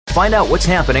Find out what's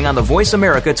happening on the Voice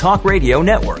America Talk Radio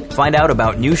Network. Find out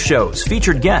about new shows,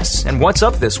 featured guests, and what's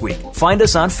up this week. Find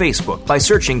us on Facebook by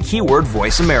searching keyword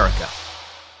Voice America.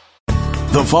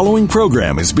 The following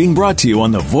program is being brought to you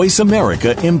on the Voice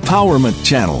America Empowerment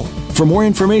Channel. For more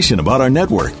information about our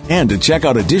network and to check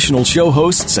out additional show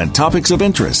hosts and topics of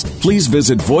interest, please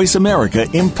visit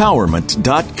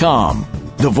voiceamericaempowerment.com.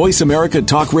 The Voice America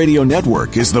Talk Radio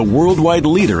Network is the worldwide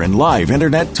leader in live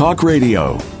Internet talk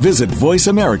radio. Visit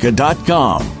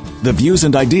voiceamerica.com. The views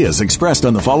and ideas expressed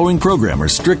on the following program are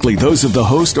strictly those of the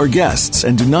host or guests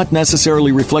and do not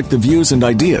necessarily reflect the views and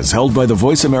ideas held by the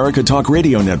Voice America Talk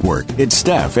Radio Network, its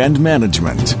staff, and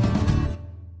management.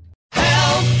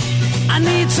 Help! I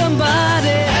need somebody.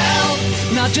 Help!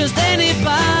 Not just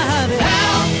anybody.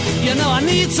 Help! You know I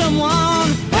need someone.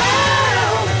 Help!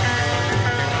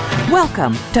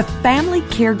 Welcome to Family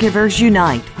Caregivers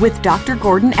Unite with Dr.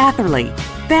 Gordon Atherley.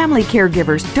 Family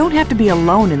caregivers don't have to be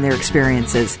alone in their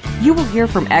experiences. You will hear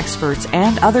from experts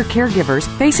and other caregivers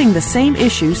facing the same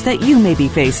issues that you may be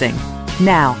facing.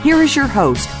 Now, here is your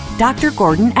host, Dr.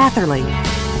 Gordon Atherley.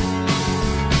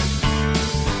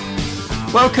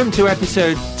 Welcome to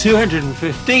episode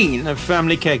 215 of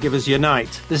Family Caregivers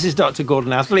Unite. This is Dr.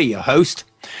 Gordon Atherley, your host.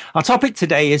 Our topic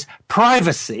today is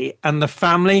privacy and the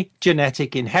family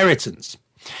genetic inheritance.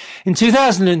 In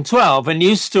 2012, a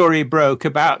news story broke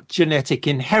about genetic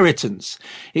inheritance.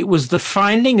 It was the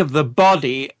finding of the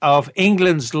body of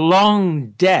England's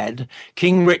long-dead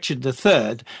King Richard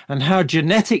III and how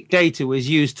genetic data was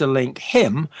used to link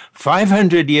him,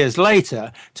 500 years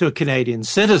later, to a Canadian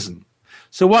citizen.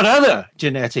 So what other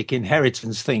genetic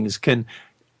inheritance things can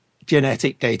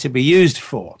genetic data be used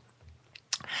for?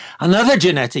 Another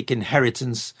genetic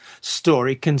inheritance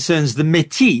story concerns the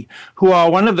Métis, who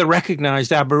are one of the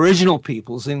recognized Aboriginal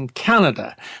peoples in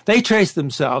Canada. They trace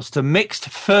themselves to mixed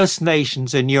First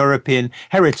Nations and European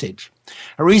heritage.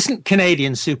 A recent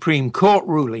Canadian Supreme Court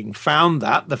ruling found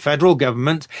that the federal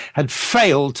government had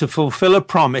failed to fulfill a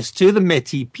promise to the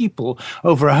Métis people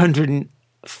over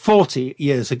 140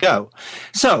 years ago.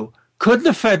 So, could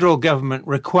the federal government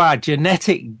require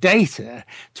genetic data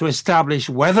to establish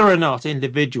whether or not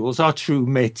individuals are true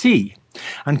Métis?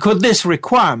 And could this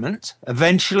requirement,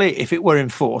 eventually, if it were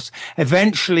enforced,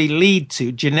 eventually lead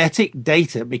to genetic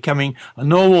data becoming a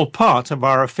normal part of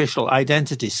our official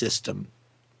identity system?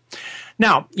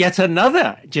 Now, yet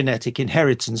another genetic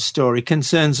inheritance story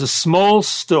concerns a small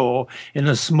store in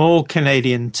a small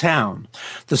Canadian town.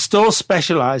 The store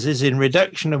specializes in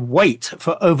reduction of weight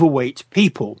for overweight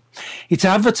people. It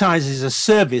advertises a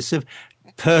service of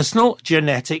personal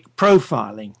genetic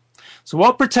profiling. So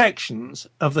what protections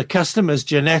of the customer's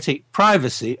genetic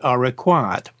privacy are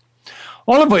required?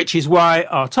 All of which is why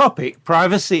our topic,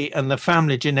 privacy and the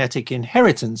family genetic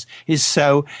inheritance, is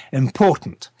so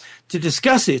important. To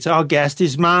discuss it, our guest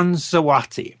is Man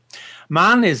Zawati.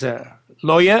 Man is a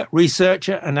lawyer,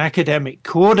 researcher, and academic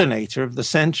coordinator of the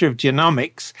Center of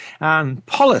Genomics and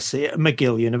Policy at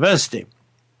McGill University.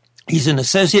 He's an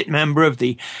associate member of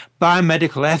the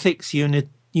Biomedical Ethics Unit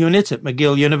at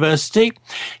McGill University.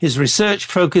 His research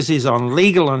focuses on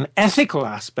legal and ethical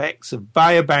aspects of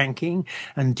biobanking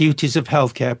and duties of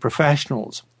healthcare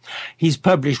professionals. He's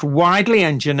published widely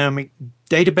in genomic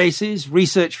databases,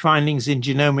 research findings in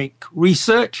genomic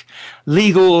research,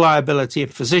 legal liability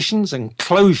of physicians, and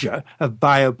closure of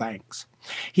biobanks.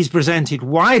 He's presented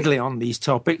widely on these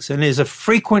topics and is a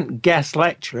frequent guest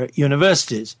lecturer at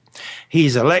universities.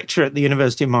 He's a lecturer at the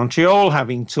University of Montreal,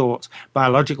 having taught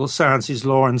biological sciences,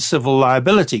 law, and civil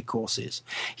liability courses.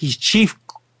 He's chief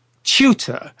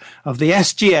tutor of the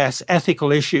SGS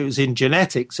Ethical Issues in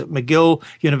Genetics at McGill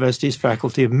University's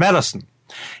Faculty of Medicine.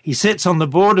 He sits on the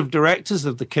board of directors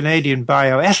of the Canadian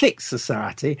Bioethics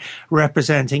Society,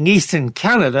 representing Eastern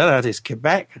Canada, that is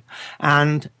Quebec,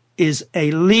 and is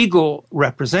a legal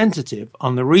representative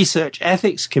on the Research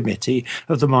Ethics Committee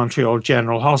of the Montreal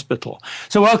General Hospital.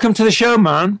 So welcome to the show,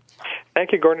 Man.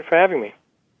 Thank you, Gordon, for having me.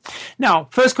 Now,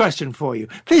 first question for you.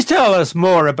 Please tell us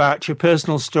more about your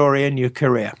personal story and your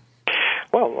career.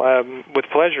 Well, with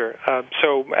pleasure.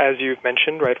 So, as you've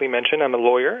mentioned, rightly mentioned, I'm a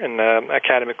lawyer and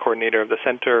academic coordinator of the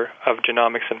Center of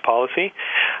Genomics and Policy.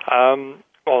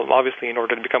 Well, obviously, in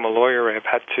order to become a lawyer, I've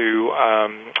had to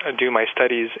do my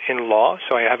studies in law.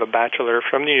 So I have a bachelor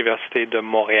from the Université de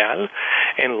Montréal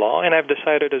in law, and I've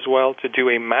decided as well to do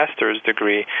a master's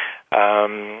degree,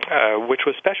 which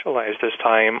was specialized this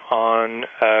time on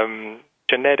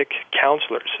genetic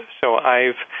counselors. So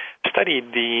I've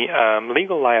studied the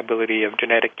legal liability of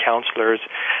genetic counselors,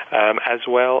 as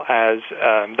well as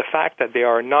the fact that they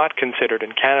are not considered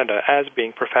in Canada as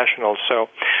being professionals. So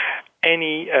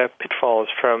any pitfalls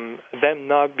from them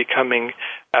not becoming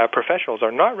professionals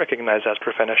or not recognized as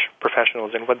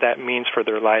professionals, and what that means for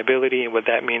their liability and what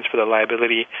that means for the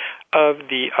liability of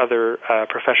the other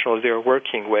professionals they're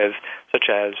working with, such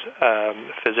as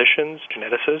physicians,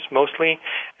 geneticists mostly,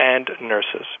 and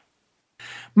nurses.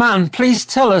 Man, please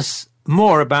tell us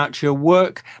more about your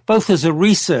work, both as a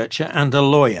researcher and a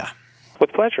lawyer.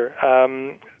 With pleasure.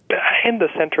 In the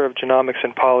Center of Genomics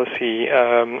and Policy,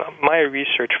 my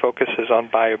research focuses on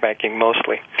biobanking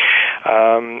mostly.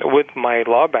 With my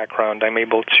law background, I'm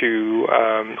able to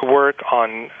work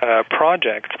on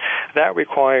projects that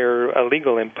require a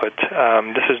legal input.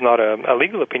 This is not a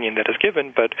legal opinion that is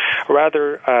given, but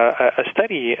rather a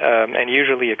study, and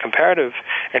usually a comparative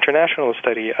international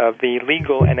study of the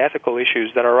legal and ethical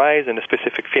issues that arise in a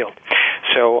specific field.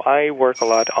 So I work a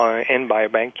lot in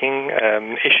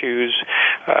biobanking. Issues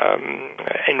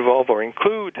involve or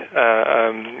include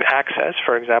access,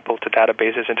 for example, to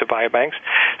databases into biobanks.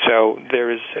 So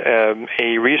there is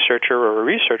a researcher or a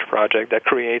research project that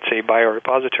creates a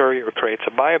biorepository or creates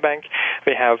a biobank.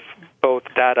 They have both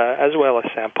data as well as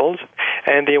samples,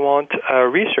 and they want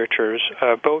researchers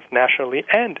both nationally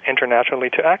and internationally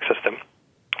to access them.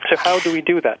 So how do we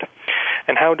do that?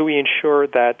 And how do we ensure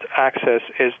that access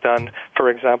is done, for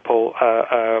example,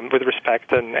 with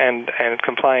respect and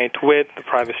compliant with the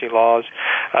privacy laws,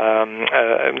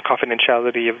 and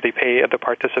confidentiality of the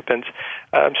participants?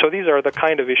 So these are the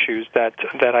kind of issues that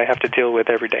I have to deal with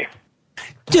every day.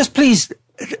 Just please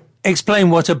explain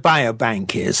what a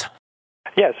biobank is.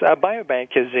 Yes, a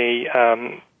biobank is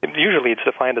usually it's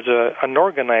defined as an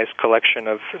organized collection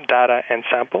of data and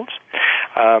samples.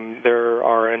 There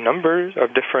are a number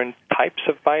of different types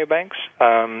of biobanks.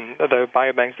 The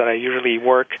biobanks that I usually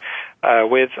work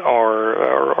with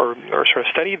or sort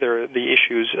of study the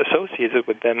issues associated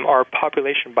with them are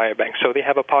population biobanks. So they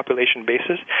have a population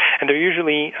basis, and they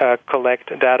usually collect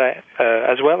data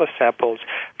as well as samples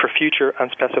for future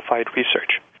unspecified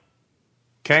research.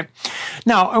 Okay.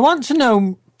 Now, I want to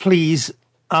know, please,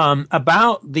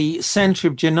 about the Center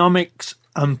of Genomics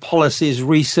and Policy's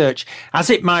research as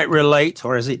it might relate,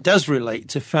 or as it does relate,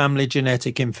 to family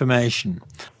genetic information.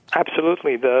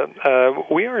 Absolutely.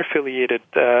 We are affiliated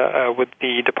with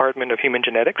the Department of Human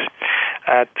Genetics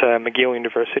at McGill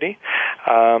University,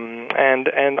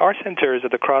 and our center is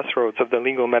at the crossroads of the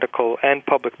legal, medical, and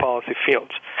public policy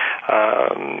fields.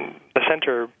 The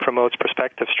center promotes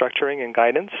prospective structuring and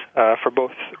guidance for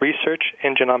both research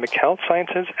in genomic health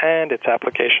sciences and its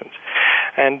applications.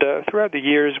 And throughout the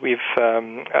years, we've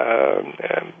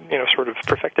sort of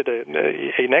perfected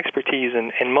an expertise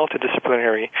in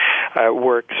multidisciplinary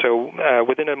work. So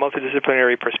within a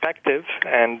multidisciplinary perspective,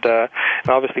 and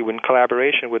obviously in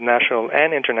collaboration with national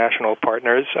and international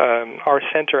partners, our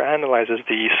center analyzes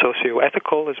the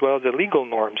socio-ethical as well as the legal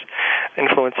norms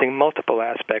influencing multiple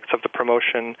aspects of the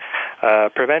promotion,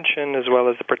 prevention, as well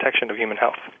as the protection of human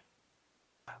health.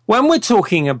 When we're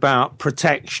talking about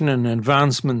protection and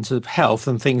advancement of health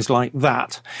and things like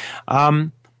that,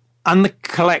 and the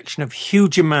collection of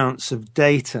huge amounts of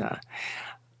data,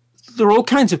 there are all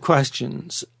kinds of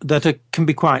questions that can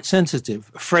be quite sensitive.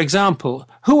 For example,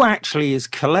 who actually is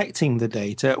collecting the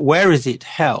data? Where is it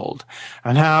held?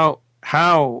 And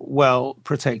how well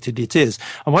protected it is.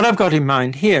 And what I've got in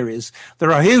mind here is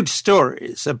there are huge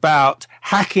stories about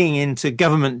hacking into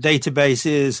government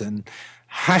databases and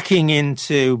hacking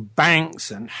into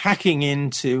banks and hacking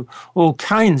into all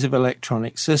kinds of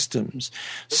electronic systems.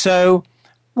 So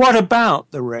what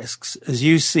about the risks, as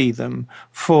you see them,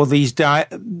 for these I'm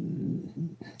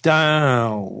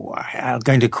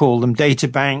going to call them data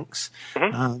banks,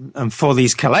 and for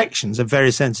these collections of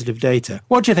very sensitive data?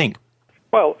 What do you think?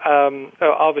 Well,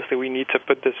 obviously we need to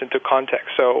put this into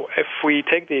context. So if we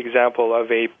take the example of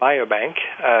a biobank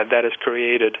that is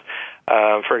created,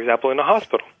 for example, in a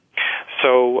hospital.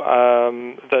 So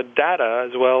the data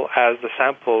as well as the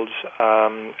samples,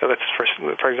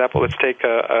 for example, let's take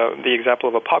the example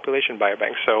of a population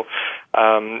biobank. So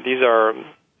these are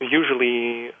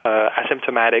usually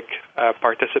asymptomatic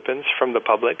participants from the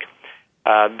public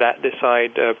that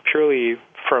decide purely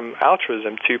from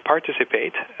altruism to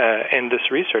participate in this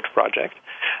research project,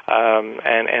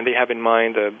 and they have in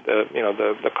mind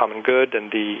the common good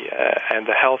and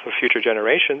the health of future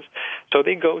generations. So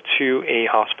they go to a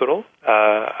hospital.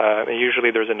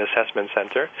 Usually, there's an assessment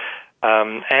center,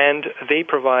 and they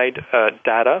provide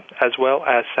data as well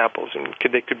as samples. And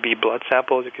they could be blood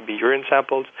samples, it could be urine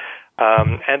samples.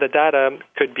 And the data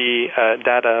could be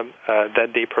data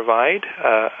that they provide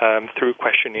through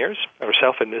questionnaires or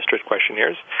self-administered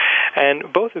questionnaires.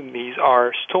 And both of these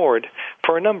are stored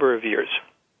for a number of years.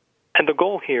 And the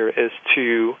goal here is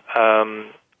to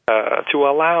to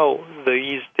allow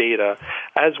these data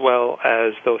as well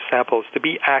as those samples to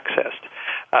be accessed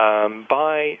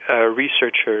by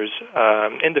researchers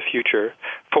in the future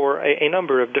for a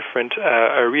number of different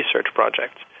research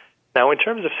projects. Now, in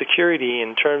terms of security,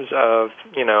 in terms of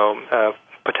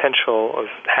potential of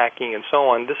hacking and so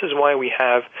on, this is why we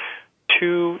have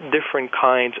two different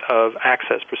kinds of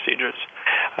access procedures.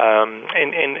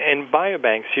 In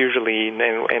biobanks, usually,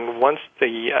 and once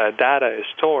the data is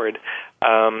stored,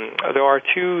 there are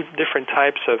two different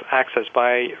types of access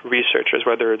by researchers,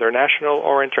 whether they're national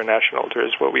or international.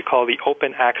 There's what we call the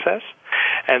open access,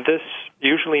 and this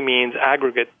usually means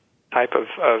aggregate type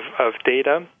of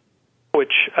data,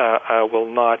 which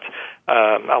will not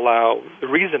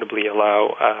reasonably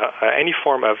allow any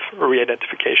form of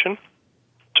re-identification.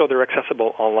 So they're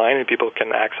accessible online and people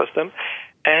can access them.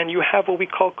 And you have what we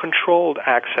call controlled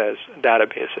access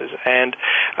databases. And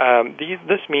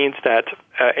this means that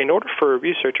in order for a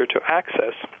researcher to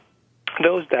access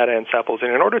those data and samples,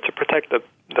 and in order to protect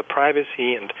the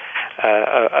privacy and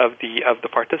of the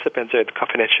participants and the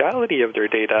confidentiality of their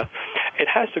data, it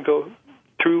has to go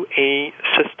through a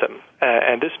system,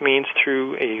 and this means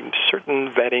through a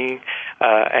certain vetting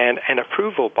and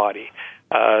approval body.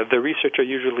 The researcher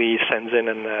usually sends in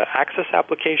an access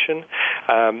application.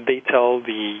 They tell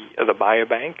the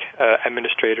biobank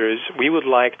administrators, we would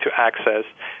like to access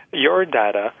your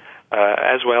data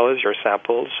as well as your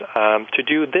samples to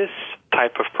do this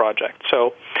type of project.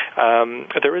 So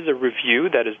there is a review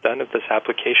that is done of this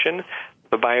application.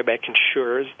 The biobank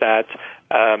ensures that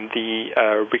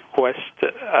the request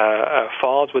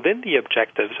falls within the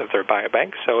objectives of their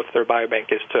biobank. So if their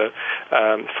biobank is to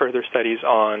further studies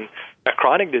on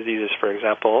chronic diseases, for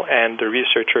example, and the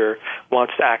researcher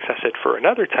wants to access it for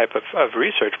another type of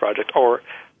research project or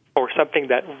something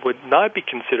that would not be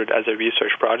considered as a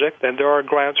research project, then there are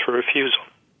grounds for refusal.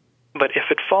 But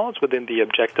if it falls within the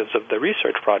objectives of the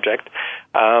research project,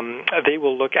 they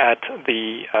will look at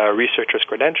the researcher's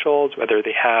credentials, whether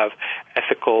they have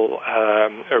ethical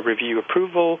review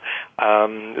approval.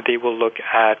 They will look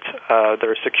at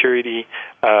their security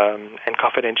and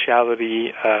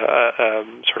confidentiality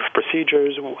sort of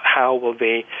procedures. How will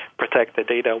they protect the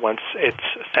data once it's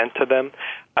sent to them?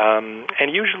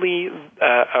 And usually,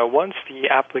 once the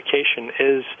application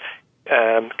is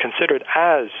considered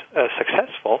as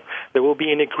successful, there will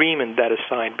be an agreement that is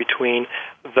signed between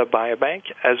the biobank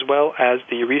as well as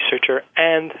the researcher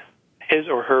and his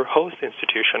or her host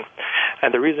institution.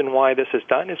 And the reason why this is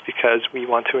done is because we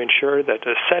want to ensure that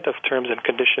a set of terms and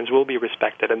conditions will be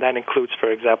respected, and that includes,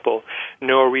 for example,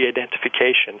 no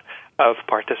re-identification of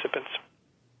participants.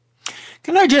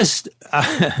 Can I just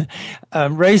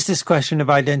raise this question of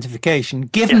identification?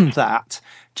 Given that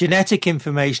genetic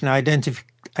information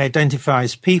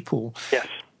identifies people,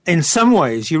 in some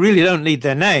ways you really don't need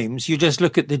their names. You just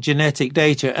look at the genetic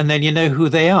data and then you know who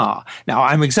they are. Now,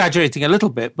 I'm exaggerating a little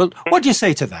bit, but what do you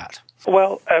say to that?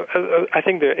 Well, I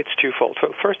think that it's twofold.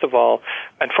 So first of all,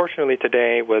 unfortunately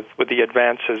today with the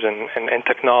advances in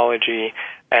technology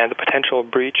and the potential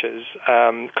breaches,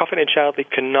 confidentiality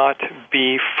cannot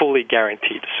be fully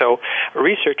guaranteed. So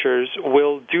researchers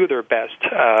will do their best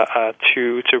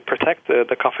to protect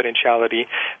the confidentiality,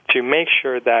 to make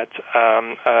sure that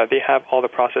they have all the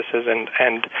processes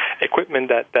and equipment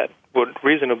that would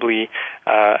reasonably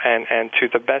and to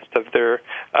the best of their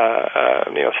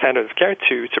standard of care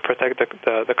to protect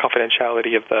the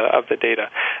confidentiality of the data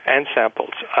and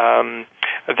samples.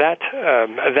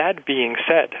 That being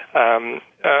said,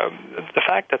 the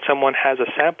fact that someone has a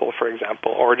sample, for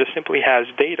example, or just simply has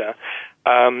data,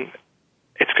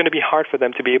 it's going to be hard for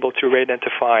them to be able to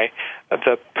identify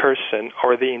the person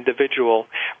or the individual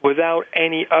without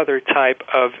any other type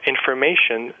of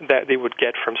information that they would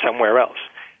get from somewhere else.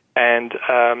 And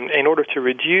in order to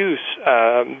reduce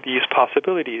these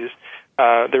possibilities,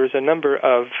 there is a number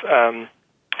of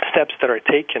steps that are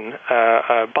taken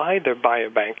by the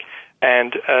biobank,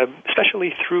 and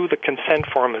especially through the consent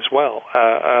form as well.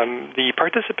 The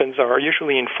participants are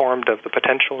usually informed of the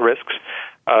potential risks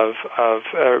of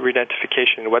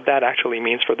re-identification, what that actually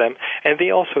means for them, and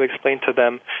they also explain to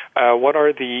them what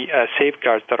are the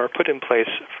safeguards that are put in place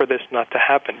for this not to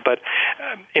happen. But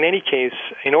in any case,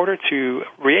 in order to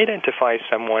re-identify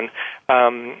someone,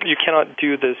 you cannot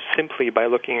do this simply by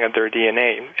looking at their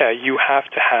DNA. You have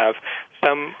to have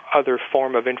some other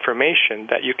form of information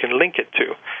that you can link it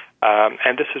to.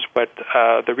 And this is what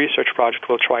the research project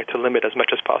will try to limit as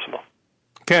much as possible.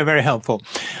 Okay, very helpful.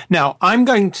 Now, I'm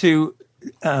going to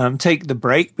take the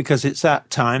break because it's that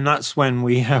time. That's when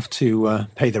we have to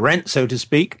pay the rent, so to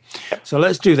speak. So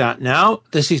let's do that now.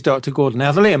 This is Dr. Gordon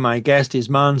Atherley, and my guest is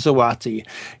Maan Zawati.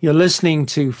 You're listening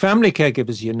to Family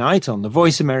Caregivers Unite on the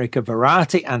Voice America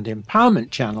Variety and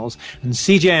Empowerment channels and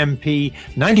CJMP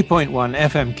 90.1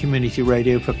 FM Community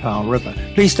Radio for Powell River.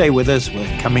 Please stay with us.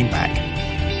 We're coming back.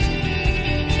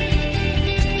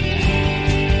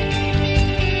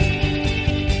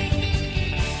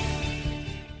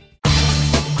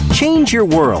 Change your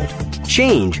world.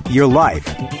 Change your life.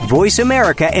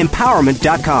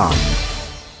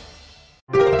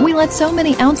 VoiceAmericaEmpowerment.com. We let so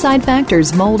many outside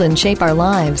factors mold and shape our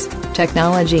lives.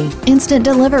 Technology, instant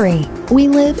delivery. We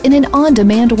live in an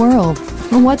on-demand world.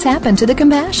 What's happened to the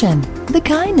compassion, the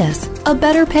kindness, a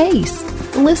better pace?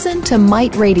 Listen to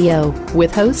Might Radio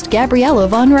with host Gabriella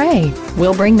Von Ray.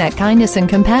 We'll bring that kindness and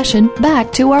compassion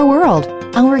back to our world.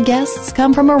 Our guests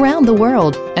come from around the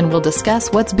world, and we'll discuss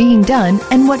what's being done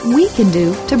and what we can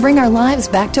do to bring our lives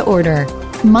back to order.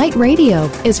 Might Radio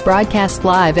is broadcast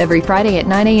live every Friday at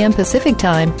 9 a.m. Pacific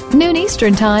Time, noon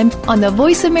Eastern Time on the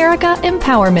Voice America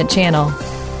Empowerment Channel.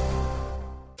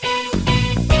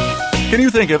 Can you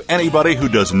think of anybody who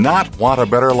does not want a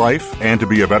better life and to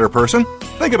be a better person?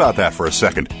 Think about that for a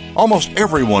second. Almost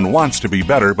everyone wants to be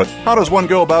better, but how does one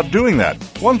go about doing that?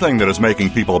 One thing that is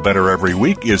making people better every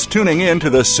week is tuning in to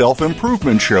the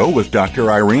Self-Improvement Show with Dr.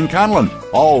 Irene Conlon.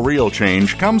 All real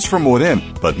change comes from within,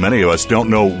 but many of us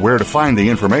don't know where to find the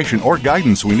information or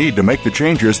guidance we need to make the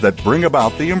changes that bring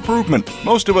about the improvement.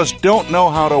 Most of us don't know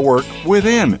how to work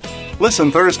within.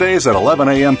 Listen Thursdays at 11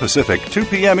 a.m. Pacific, 2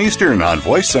 p.m. Eastern on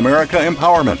Voice America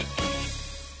Empowerment.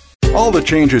 All the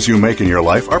changes you make in your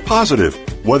life are positive,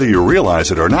 whether you realize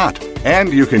it or not.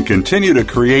 And you can continue to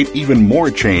create even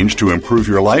more change to improve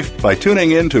your life by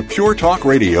tuning in to Pure Talk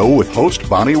Radio with host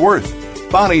Bonnie Worth.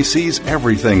 Bonnie sees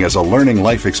everything as a learning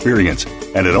life experience,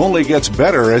 and it only gets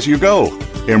better as you go.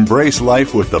 Embrace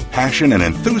life with the passion and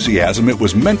enthusiasm it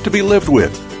was meant to be lived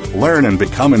with. Learn and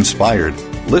become inspired.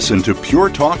 Listen to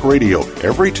Pure Talk Radio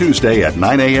every Tuesday at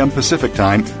 9 a.m. Pacific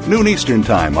Time, noon Eastern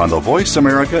Time on the Voice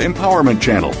America Empowerment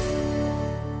Channel.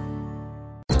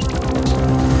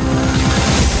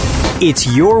 It's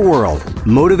your world.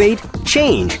 Motivate,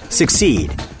 change, succeed.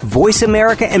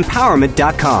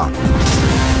 VoiceAmericaEmpowerment.com.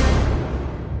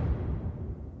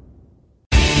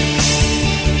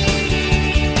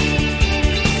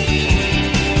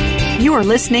 You are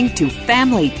listening to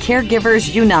Family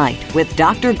Caregivers Unite with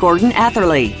Dr. Gordon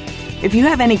Atherley. If you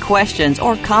have any questions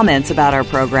or comments about our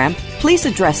program, please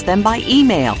address them by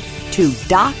email to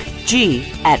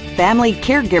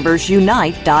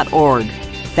docg@familycaregiversunite.org.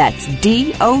 That's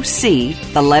DOC,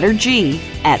 the letter G,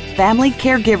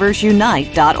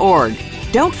 @familycaregiversunite.org.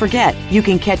 Don't forget, you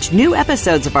can catch new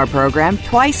episodes of our program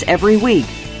twice every week.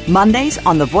 Mondays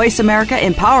on the Voice America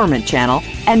Empowerment Channel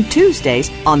and Tuesdays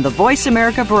on the Voice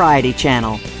America Variety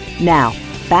Channel. Now,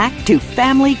 back to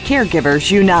Family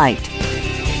Caregivers Unite.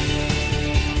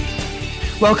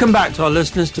 Welcome back to our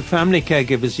listeners to Family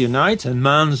Caregivers Unite and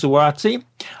Maan Zawati.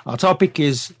 Our topic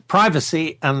is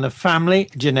privacy and the family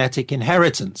genetic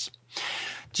inheritance.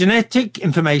 Genetic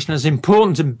information has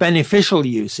important and beneficial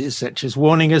uses, such as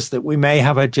warning us that we may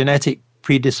have a genetic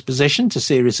predisposition to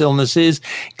serious illnesses,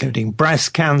 including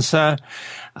breast cancer.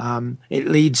 It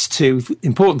leads to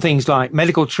important things like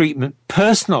medical treatment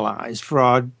personalized for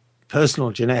our personal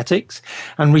genetics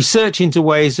and research into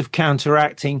ways of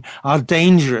counteracting our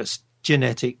dangerous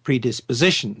genetic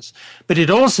predispositions. But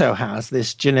it also has,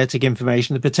 this genetic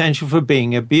information, the potential for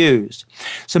being abused.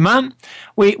 So, Maan,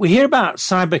 we hear about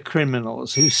cyber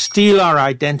criminals who steal our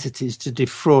identities to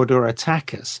defraud or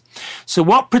attack us. So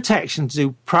what protections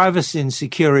do privacy and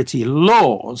security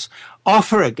laws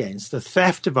offer against the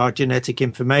theft of our genetic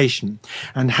information?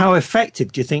 And how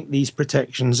effective do you think these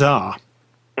protections are?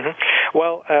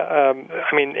 Well,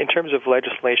 in terms of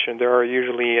legislation, there are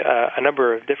usually a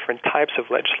number of different types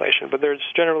of legislation, but there's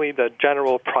generally the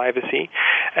general privacy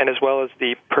and as well as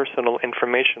the personal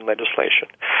information legislation.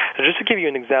 So just to give you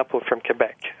an example from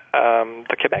Quebec,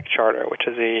 the Quebec Charter, which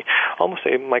is almost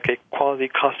like a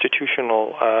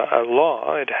quasi-constitutional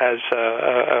law, it has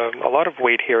a lot of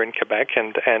weight here in Quebec,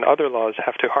 and other laws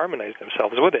have to harmonize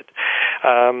themselves with it.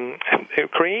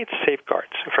 It creates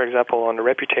safeguards, for example, on the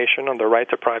reputation, on the right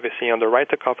to privacy, on the right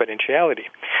to confidentiality.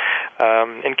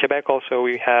 In Quebec also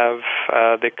we have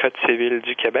the Code Civil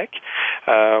du Québec,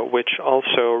 which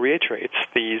also reiterates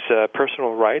these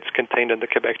personal rights contained in the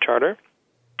Quebec Charter.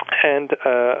 And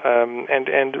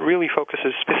really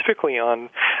focuses specifically on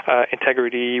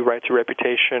integrity, right to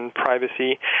reputation,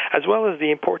 privacy, as well as the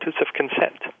importance of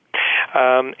consent.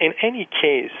 In any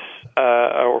case,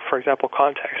 or for example,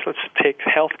 context. Let's take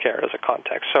healthcare as a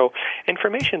context. So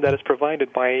information that is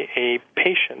provided by a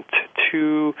patient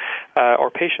to or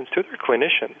patients to their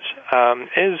clinicians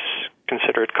is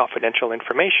considered confidential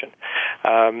information.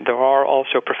 There are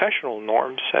also professional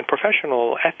norms and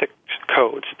professional ethics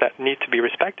codes that need to be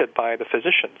respected by the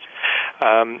physicians.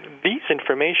 These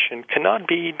information cannot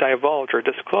be divulged or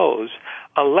disclosed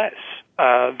unless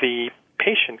the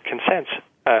patient consents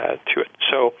to it.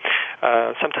 So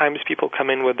sometimes people come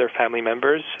in with their family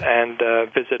members and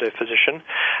visit a physician,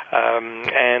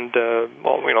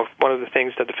 one of the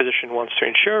things that the physician wants to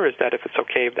ensure is that if it's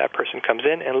okay if that person comes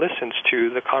in and listens to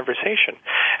the conversation,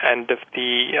 and if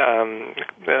the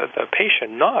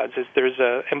patient nods, there's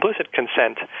a implicit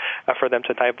consent for them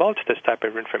to divulge this type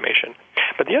of information.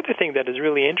 But the other thing that is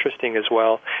really interesting as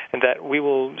well, and that we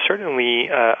will certainly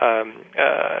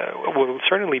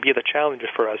be the challenge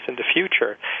for us in the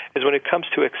future, is when it comes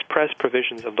to express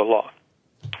provisions of the law.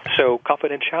 So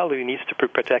confidentiality needs to be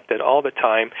protected all the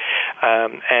time,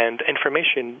 and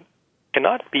information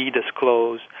cannot be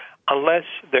disclosed unless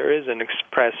there is an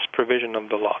express provision of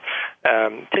the law.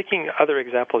 Taking other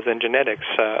examples in genetics,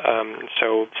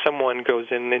 so someone goes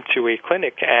into a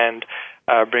clinic and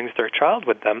brings their child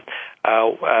with them,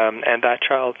 and that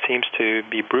child seems to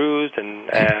be bruised and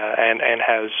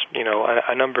has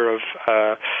a number of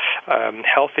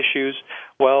health issues.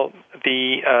 Well,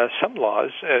 some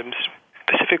laws,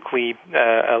 specifically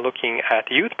looking at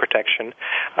youth protection,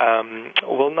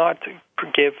 will not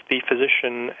give the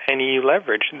physician any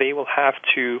leverage. They will have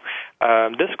to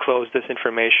disclose this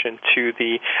information to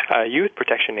the Youth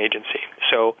Protection Agency.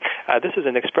 So this is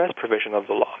an express provision of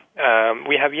the law.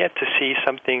 We have yet to see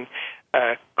something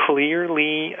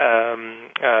clearly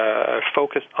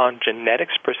focused on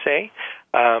genetics per se,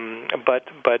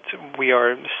 but we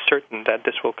are certain that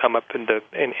this will come up in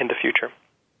the future.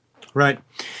 Right.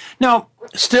 Now,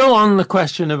 still on the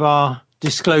question of our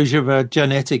disclosure of our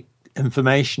genetic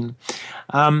information,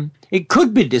 it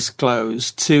could be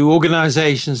disclosed to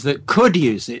organizations that could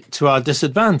use it to our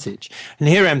disadvantage. And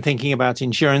here I'm thinking about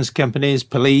insurance companies,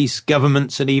 police,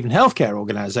 governments, and even healthcare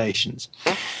organizations.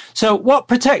 So what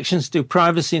protections do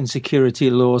privacy and security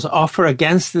laws offer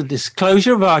against the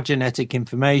disclosure of our genetic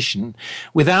information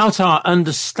without our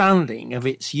understanding of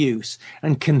its use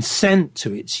and consent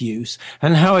to its use,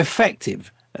 and how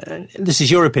effective, this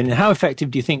is your opinion, how effective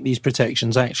do you think these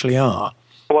protections actually are?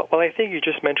 Well, I think you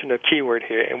just mentioned a key word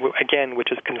here, again,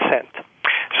 which is consent.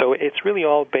 So it's really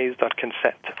all based on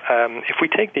consent. If we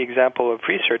take the example of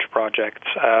research projects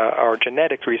or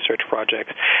genetic research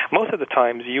projects, most of the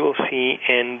times you will see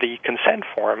in the consent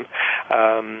form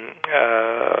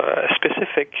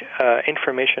specific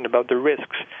information about the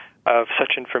risks of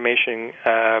such information,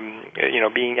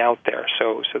 being out there.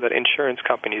 So that insurance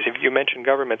companies, if you mentioned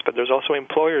governments, but there's also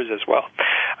employers as well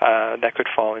that could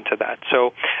fall into that.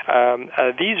 So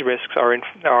these risks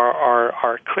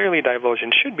are clearly divulged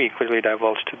and should be clearly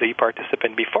divulged to the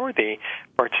participant before they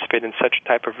participate in such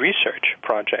type of research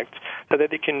projects, so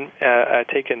that they can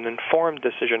take an informed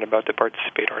decision about to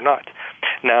participate or not.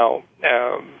 Now,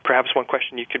 perhaps one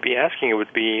question you could be asking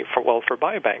would be for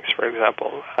biobanks, for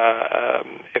example,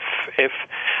 if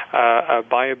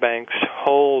biobanks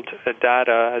hold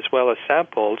data as well as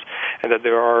samples, and that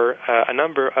there are a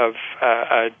number of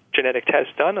genetic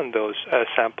tests done on those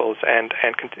samples, and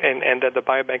that the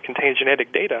biobank contains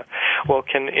genetic data, well,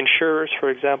 can insurers, for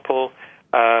example,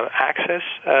 access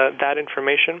that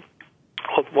information?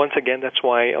 Well, once again, that's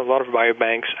why a lot of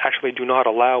biobanks actually do not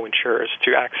allow insurers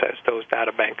to access those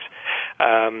data banks,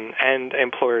 and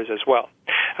employers as well.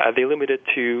 They limit it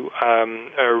to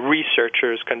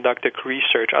researchers conducting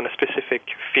research on a specific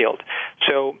field.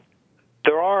 So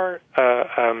there are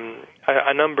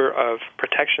a number of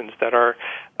protections that are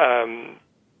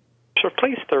sort of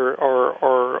placed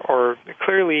or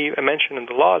clearly mentioned in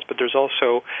the laws, but there's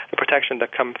also the protection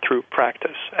that come through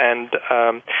practice. And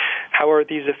how are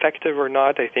these effective or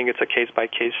not? I think it's a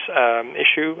case-by-case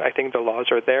issue. I think the laws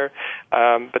are there,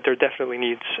 but there definitely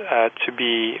needs to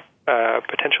be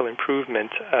potential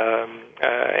improvement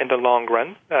in the long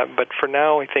run. But for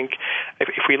now, I think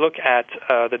if we look at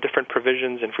the different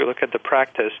provisions, and if we look at the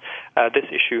practice, this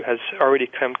issue has already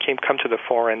come to the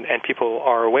fore, and people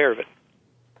are aware of it.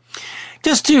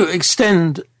 Just to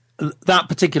extend that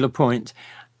particular point,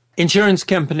 insurance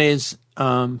companies,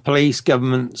 police,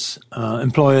 governments,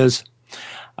 employers,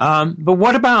 but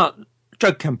what about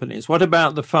drug companies? What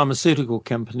about the pharmaceutical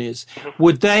companies?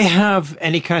 Would they have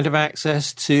any kind of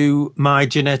access to my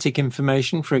genetic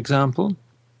information, for example?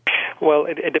 Well,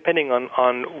 depending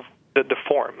on the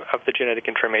form of the genetic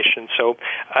information. So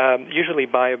usually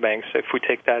biobanks, if we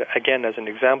take that again as an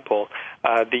example,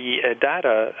 the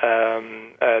data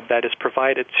that is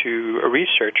provided to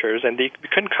researchers, and they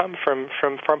can come from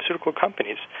pharmaceutical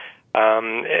companies.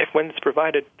 When it's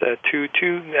provided to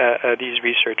these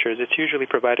researchers, it's usually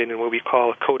provided in what we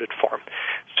call a coded form.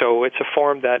 So it's a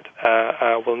form that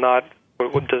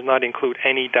does not include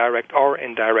any direct or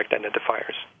indirect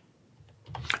identifiers.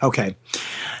 Okay.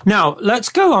 Now, let's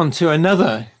go on to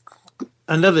another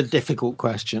difficult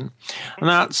question. And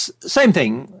that's same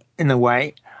thing in a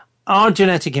way. Our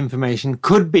genetic information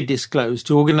could be disclosed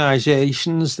to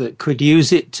organizations that could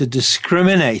use it to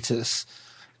discriminate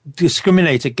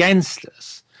against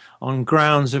us on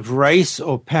grounds of race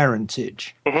or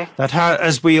parentage. Mm-hmm. That,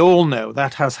 as we all know,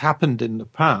 that has happened in the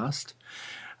past.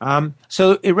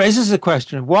 So it raises the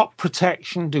question of what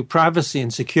protection do privacy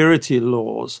and security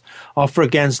laws offer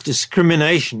against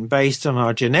discrimination based on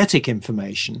our genetic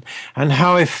information, and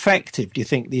how effective do you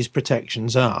think these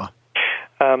protections are?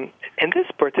 In this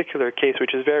particular case,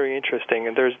 which is very interesting,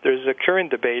 and there's a current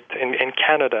debate in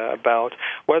Canada about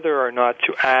whether or not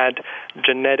to add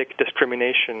genetic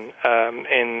discrimination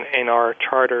in our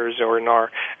charters or in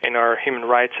our Human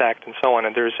Rights Act and so on.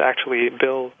 And there's actually a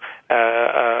bill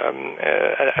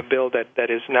that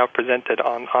is now presented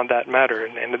on that matter.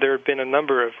 And there have been a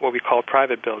number of what we call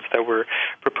private bills that were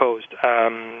proposed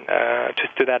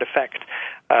to that effect.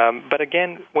 But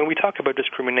again, when we talk about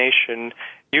discrimination,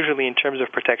 usually in terms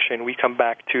of protection, we come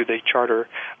back to the Charter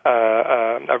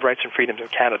of Rights and Freedoms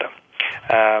of Canada.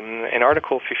 In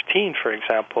Article 15, for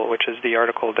example, which is the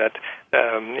article that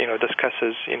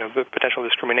discusses the potential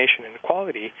discrimination and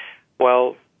equality,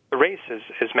 well, race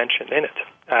is mentioned in it.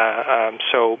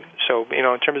 So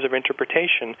in terms of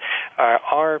interpretation,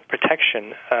 our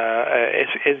protection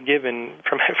is given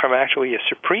from actually a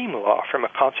supreme law, from a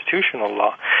constitutional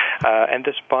law, and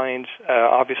this binds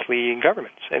obviously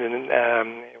governments. And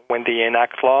when they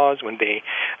enact laws, when they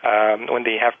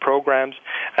have programs,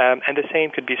 and the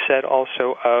same could be said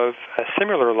also of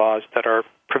similar laws that are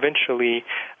provincially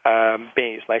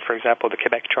based, like, for example, the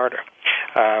Quebec Charter.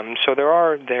 So there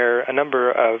are a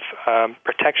number of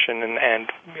protection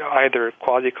and either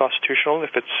quasi-constitutional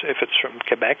if it's from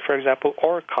Quebec, for example,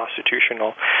 or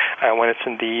constitutional when it's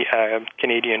in the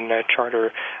Canadian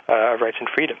Charter of Rights and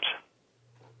Freedoms.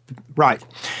 Right.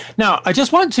 Now, I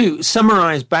just want to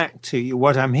summarize back to you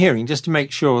what I'm hearing, just to make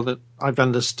sure that I've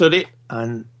understood it,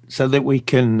 and so that we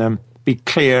can be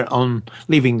clear on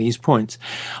leaving these points.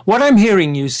 What I'm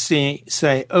hearing you say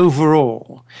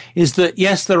overall is that,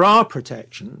 yes, there are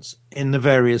protections in the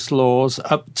various laws,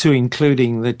 up to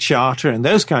including the Charter and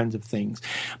those kinds of things.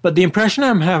 But the impression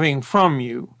I'm having from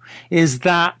you is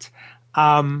that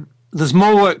there's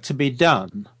more work to be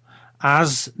done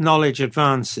as knowledge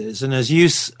advances and as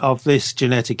use of this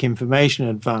genetic information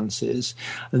advances,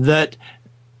 that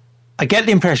I get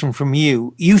the impression from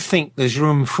you think there's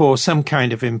room for some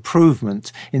kind of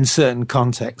improvement in certain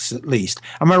contexts, at least.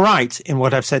 Am I right in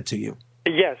what I've said to you?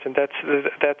 Yes, and that's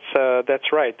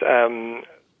right.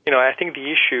 I think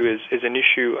the issue is an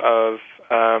issue of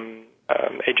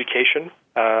education,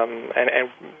 and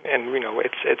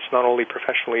it's not only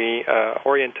professionally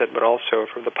oriented, but also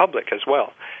from the public as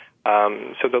well.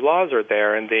 So the laws are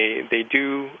there, and they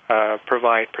do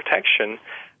provide protection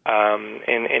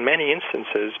in many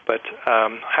instances, but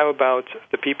how about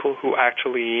the people who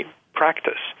actually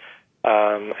practice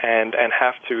and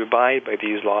have to abide by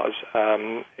these laws?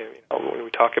 When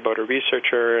we talk about a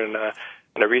researcher and a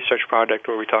research project,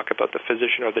 where we talk about the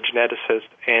physician or the geneticist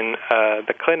in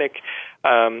the clinic,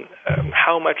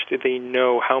 how much do they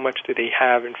know? How much do they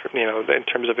have in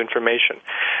terms of information?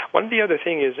 One of the other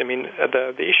thing is,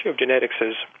 the issue of genetics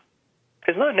is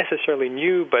not necessarily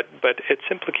new, but its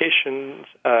implications,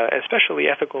 especially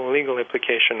ethical and legal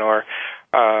implication, are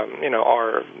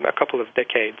a couple of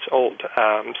decades old.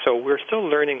 So we're still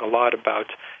learning a lot about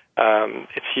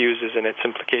its uses and its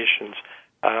implications.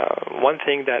 One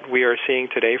thing that we are seeing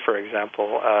today, for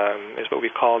example, is what we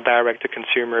call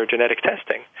direct-to-consumer genetic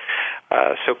testing.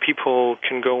 So people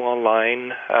can go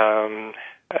online and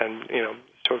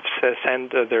sort of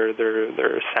send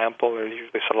their sample, or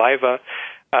usually saliva.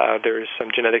 There is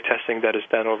some genetic testing that is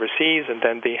done overseas, and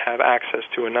then they have access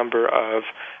to a number of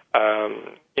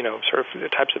sort of the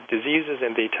types of diseases,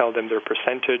 and they tell them their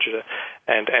percentage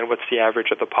and what's the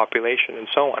average of the population and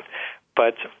so on.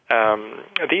 But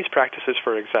these practices,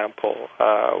 for example,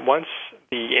 once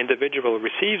the individual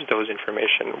receives those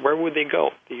information, where would they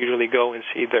go? They usually go and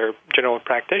see their general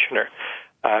practitioner.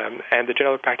 And the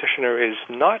general practitioner is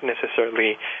not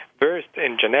necessarily versed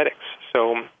in genetics.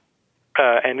 So,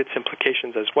 and its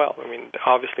implications as well. I mean,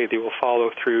 obviously they will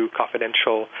follow through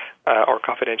confidential or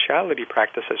confidentiality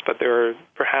practices, but there are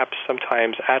perhaps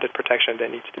sometimes added protection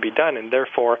that needs to be done, and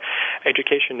therefore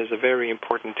education is a very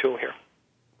important tool here.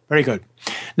 Very good.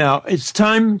 Now, it's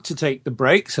time to take the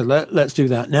break, so let's do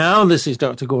that now. This is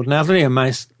Dr. Gordon Atherley, and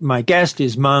my guest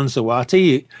is Maan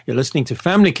Zawati. You're listening to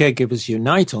Family Caregivers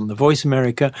Unite on the Voice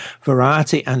America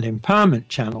Variety and Empowerment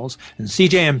channels and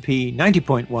CJMP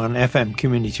 90.1 FM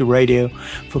Community Radio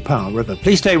for Powell River.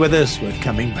 Please stay with us. We're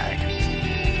coming back.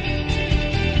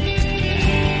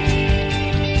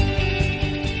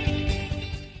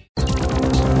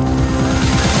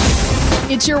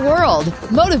 It's your world.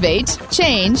 Motivate,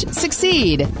 change,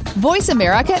 succeed.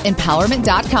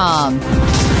 VoiceAmericaEmpowerment.com.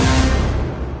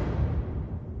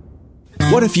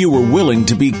 What if you were willing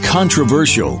to be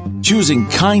controversial, choosing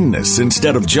kindness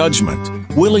instead of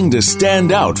judgment, willing to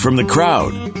stand out from the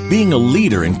crowd, being a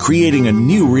leader and creating a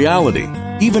new reality,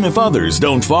 even if others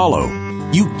don't follow?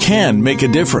 You can make a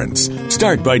difference.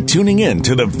 Start by tuning in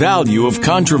to The Value of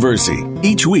Controversy.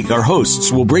 Each week, our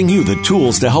hosts will bring you the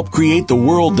tools to help create the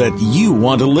world that you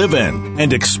want to live in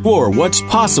and explore what's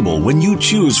possible when you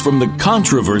choose from the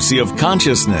controversy of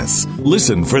consciousness.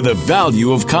 Listen for The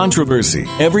Value of Controversy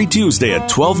every Tuesday at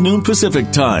 12 noon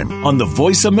Pacific Time on the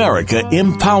Voice America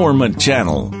Empowerment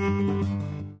Channel.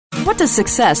 What does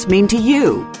success mean to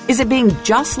you? Is it being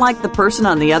just like the person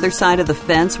on the other side of the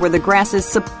fence where the grass is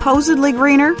supposedly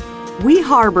greener? We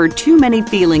harbor too many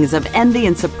feelings of envy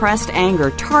and suppressed anger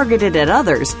targeted at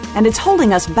others, and it's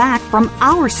holding us back from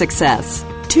our success.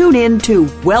 Tune in to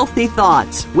Wealthy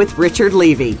Thoughts with Richard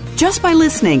Levy. Just by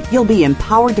listening, you'll be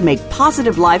empowered to make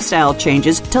positive lifestyle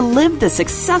changes to live the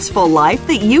successful life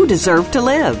that you deserve to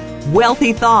live.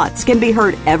 Wealthy Thoughts can be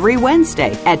heard every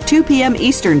Wednesday at 2 p.m.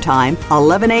 Eastern Time,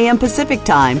 11 a.m. Pacific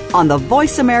Time on the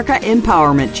Voice America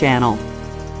Empowerment Channel.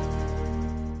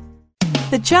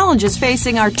 The challenges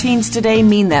facing our teens today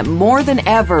mean that more than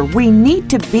ever, we need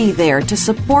to be there to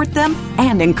support them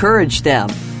and encourage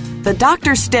them. The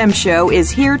Dr. STEM Show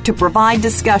is here to provide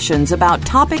discussions about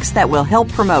topics that will help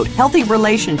promote healthy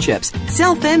relationships,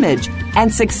 self-image,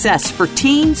 and success for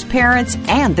teens, parents,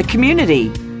 and the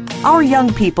community. Our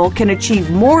young people can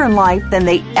achieve more in life than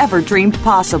they ever dreamed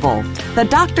possible. The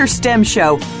Dr. STEM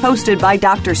Show, hosted by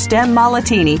Dr. Stem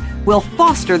Malatini, will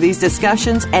foster these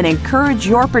discussions and encourage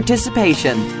your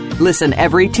participation. Listen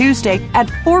every Tuesday at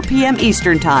 4 p.m.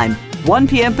 Eastern Time, 1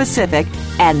 p.m. Pacific,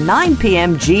 and 9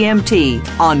 p.m. GMT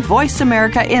on Voice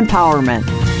America Empowerment.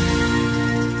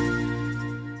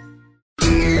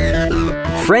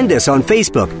 Friend us on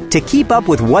Facebook to keep up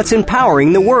with what's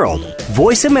empowering the world.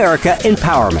 Voice America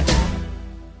Empowerment.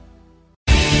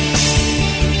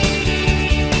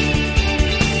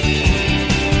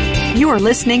 You are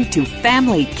listening to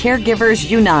Family Caregivers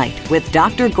Unite with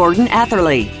Dr. Gordon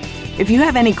Atherley. If you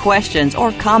have any questions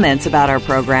or comments about our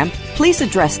program, please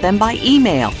address them by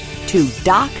email to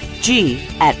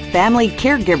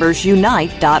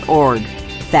docg@familycaregiversunite.org.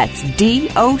 That's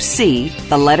DOC,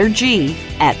 the letter G,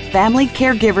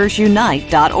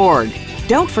 @familycaregiversunite.org.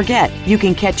 Don't forget, you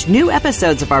can catch new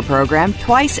episodes of our program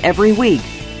twice every week.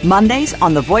 Mondays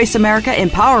on the Voice America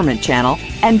Empowerment Channel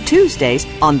and Tuesdays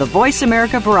on the Voice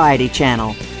America Variety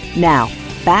Channel. Now,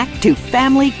 back to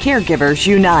Family Caregivers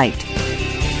Unite.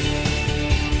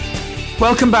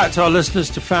 Welcome back to our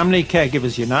listeners to Family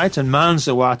Caregivers Unite and Maan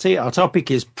Zawati. Our topic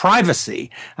is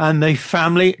privacy and the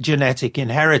family genetic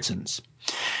inheritance.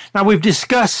 Now, we've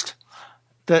discussed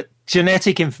that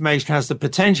genetic information has the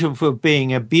potential for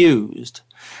being abused.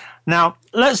 Now,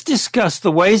 let's discuss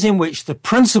the ways in which the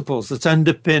principles that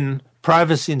underpin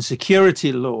privacy and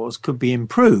security laws could be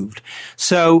improved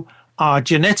so our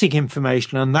genetic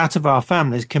information and that of our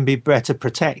families can be better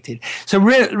protected. So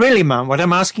really, Maan, what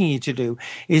I'm asking you to do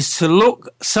is to look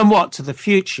somewhat to the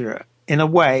future in a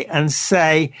way and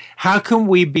say, how can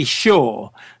we be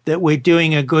sure that we're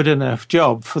doing a good enough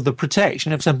job for the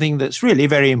protection of something that's really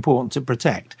very important to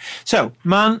protect? So,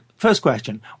 Maan, first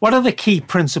question, what are the key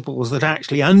principles that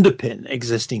actually underpin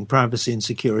existing privacy and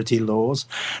security laws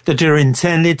that are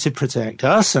intended to protect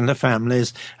us and the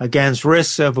families against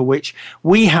risks over which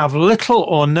we have little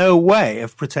or no way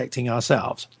of protecting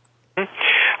ourselves?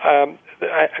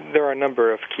 There are a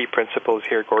number of key principles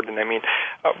here, Gordon. I mean,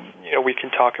 we can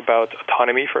talk about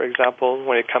autonomy, for example,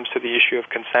 when it comes to the issue of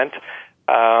consent.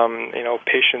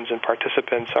 Patients and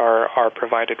participants are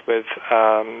provided with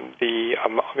the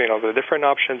different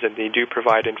options, and they do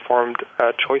provide informed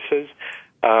choices.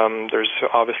 There's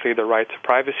obviously the right to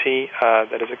privacy.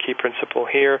 That is a key principle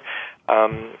here.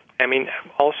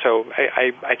 Also,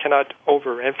 I cannot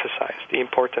overemphasize the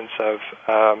importance of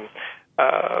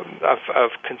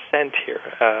of consent here.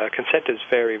 Consent is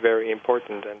very, very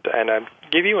important, and I'll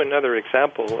give you another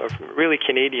example of really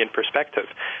Canadian perspective.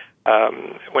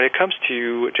 When it comes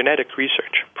to genetic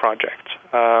research projects,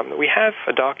 we have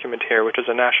a document here, which is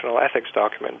a national ethics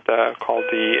document called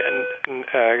the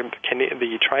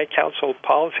Tri-Council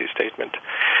Policy Statement.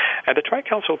 And the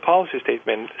Tri-Council Policy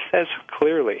Statement says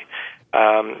clearly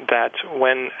that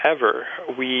whenever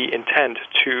we intend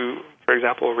to, for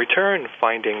example, return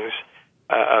findings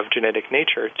of genetic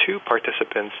nature to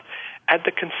participants, at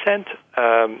the consent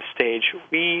stage,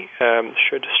 we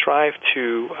should strive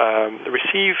to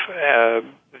receive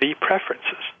the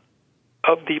preferences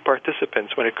of the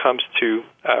participants when it comes to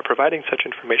providing such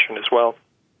information as well,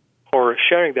 or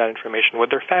sharing that information with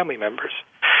their family members.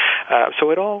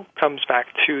 So it all comes back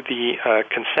to the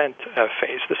consent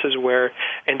phase. This is where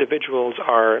individuals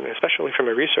are, especially from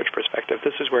a research perspective,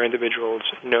 this is where individuals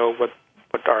know what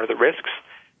are the risks,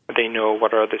 they know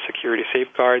what are the security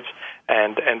safeguards,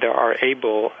 and they are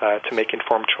able to make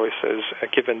informed choices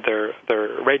given their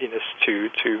readiness to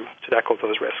tackle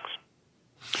those risks.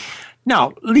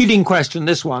 Now, leading question,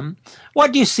 this one.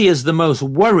 What do you see as the most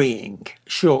worrying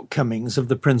shortcomings of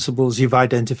the principles you've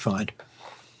identified?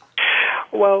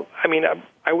 Well, I mean,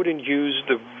 I wouldn't use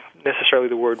necessarily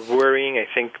the word worrying. I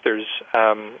think there's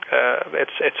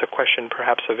it's a question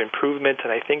perhaps of improvement,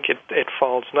 and I think it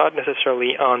falls not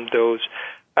necessarily on those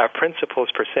principles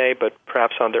per se, but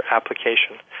perhaps on their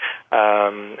application.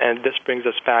 And this brings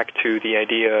us back to the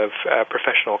idea of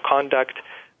professional conduct.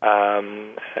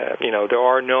 There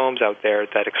are norms out there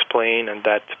that explain and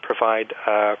that provide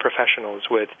professionals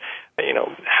with,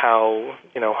 how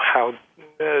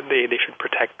they should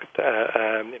protect,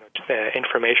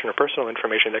 information or personal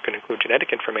information that can include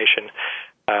genetic information,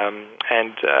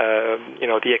 and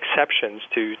the exceptions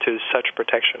to such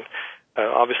protection.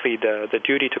 Obviously, the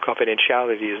duty to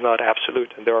confidentiality is not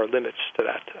absolute, and there are limits to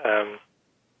that.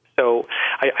 So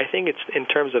I think it's in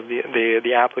terms of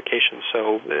the application.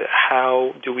 So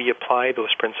how do we apply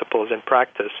those principles in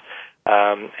practice?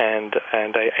 And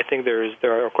I think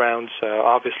there are grounds,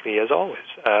 obviously, as always,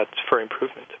 for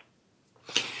improvement.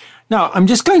 Now, I'm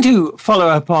just going to follow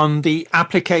up on the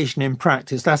application in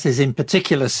practice. That is, in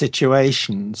particular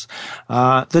situations,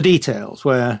 the details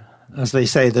where, as they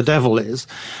say, the devil is.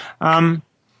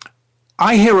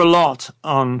 I hear a lot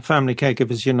on Family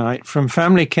Caregivers Unite from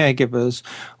family caregivers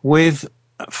with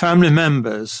family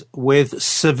members with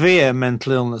severe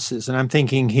mental illnesses. And I'm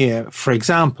thinking here, for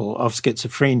example, of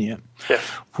schizophrenia, yes.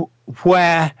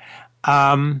 Where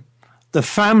the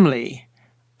family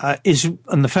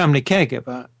and the family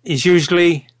caregiver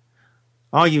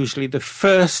are usually the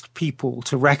first people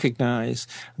to recognize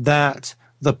that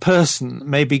the person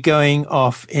may be going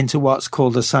off into what's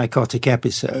called a psychotic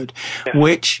episode,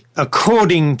 which,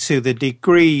 according to the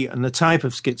degree and the type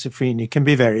of schizophrenia, can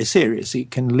be very serious.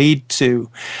 It can lead to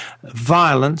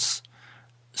violence,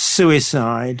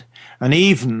 suicide, and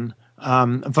even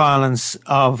violence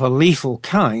of a lethal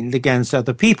kind against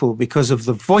other people because of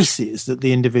the voices that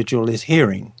the individual is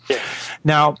hearing. Yes.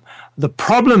 Now, the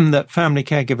problem that family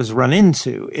caregivers run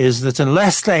into is that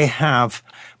unless they have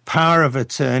power of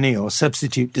attorney or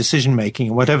substitute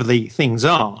decision-making, or whatever the things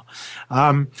are,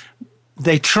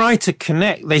 they try to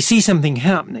connect. They see something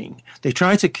happening. They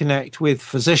try to connect with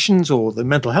physicians or the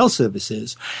mental health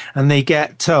services, and they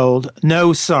get told,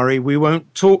 no, sorry, we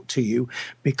won't talk to you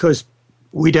because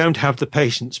we don't have the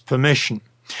patient's permission.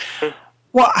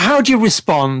 How do you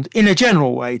respond in a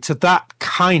general way to that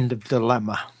kind of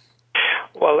dilemma?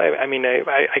 Well, I mean,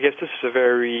 I guess this is a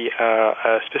very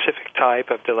specific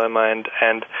type of dilemma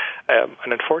and an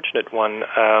unfortunate one.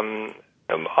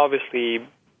 Obviously,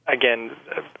 again,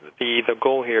 the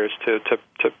goal here is to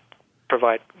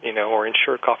provide, or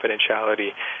ensure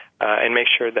confidentiality and make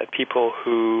sure that people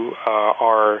who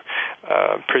are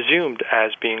presumed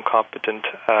as being competent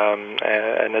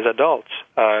and as adults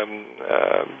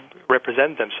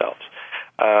represent themselves.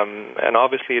 And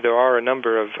obviously, there are a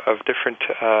number of different,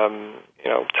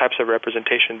 types of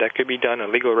representation that could be done. A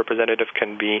legal representative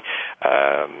can be,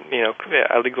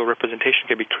 a legal representation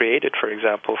can be created, for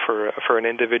example, for an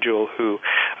individual who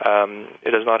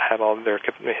does not have all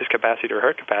his capacity or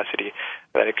her capacity.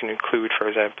 That it can include, for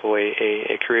example,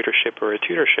 a curatorship or a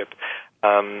tutorship.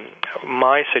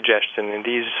 My suggestion in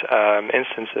these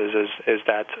instances is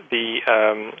that the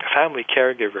family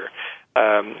caregiver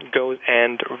goes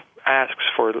and asks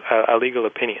for a legal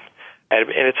opinion, and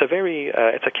it's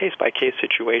it's a case by case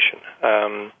situation.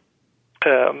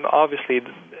 Obviously,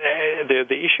 the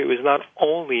issue is not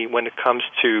only when it comes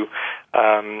to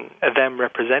them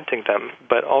representing them,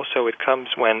 but also it comes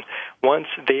when once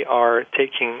they are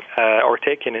taken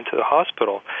into the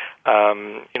hospital,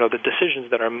 the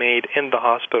decisions that are made in the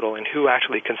hospital and who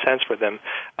actually consents for them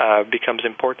becomes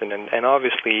important. And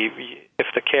obviously, if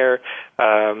the care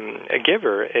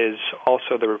giver is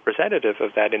also the representative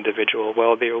of that individual,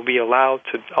 well, they will be allowed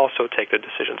to also take the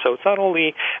decision. So it's not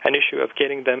only an issue of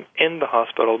getting them in the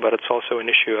hospital, but it's also an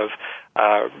issue of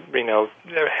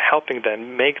helping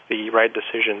them make the right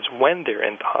decisions when they're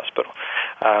in the hospital.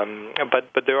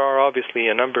 But there are obviously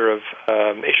a number of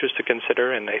issues to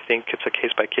consider, and I think it's a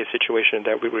case-by-case situation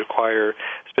that we require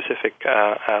specific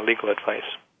legal advice.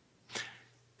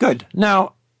 Good.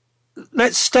 Now,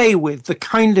 let's stay with the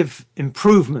kind of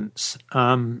improvements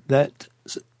that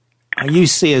you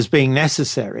see as being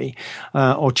necessary,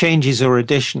 or changes or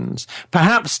additions,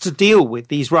 perhaps to deal with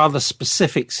these rather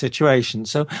specific situations.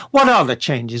 So what are the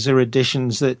changes or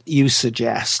additions that you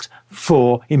suggest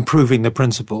for improving the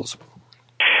principles?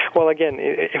 Well, again,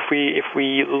 if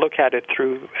we look at it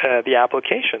through the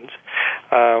applications,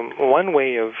 one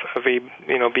way of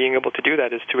being able to do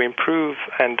that is to improve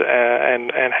and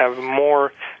have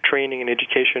more training and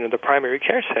education in the primary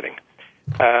care setting.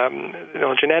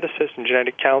 Geneticists and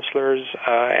genetic counselors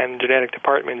and genetic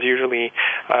departments usually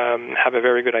have a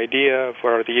very good idea of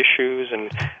what are the issues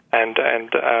and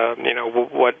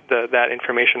what that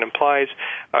information implies.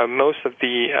 Most of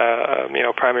the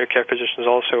primary care physicians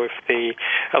also, if they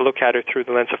look at it through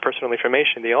the lens of personal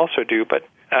information, they also do. But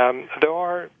there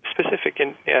are specific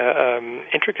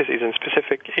intricacies and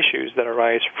specific issues that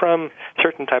arise from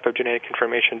certain type of genetic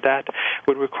information that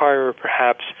would require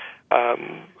perhaps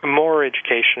more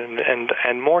education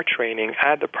and more training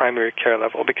at the primary care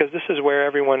level, because this is where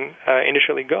everyone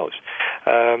initially goes.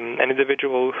 An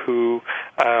individual who,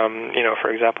 for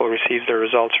example, receives the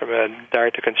results from a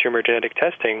direct-to-consumer genetic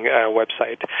testing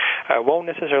website won't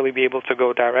necessarily be able to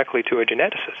go directly to a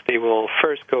geneticist. They will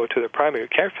first go to the primary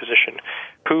care physician,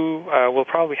 who will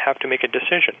probably have to make a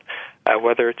decision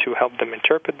whether to help them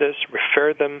interpret this,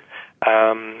 refer them,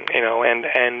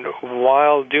 and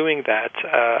while doing that,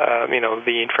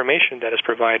 the information that is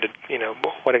provided,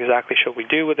 what exactly should we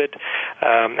do with it,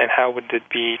 and how would it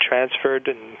be transferred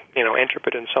and,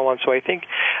 interpreted and so on. So I think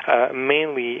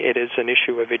mainly it is an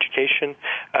issue of education.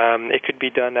 It could be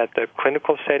done at the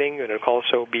clinical setting, and it could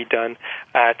also be done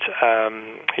at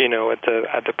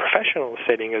the professional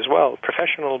setting as well.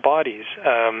 Professional bodies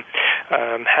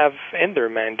have in their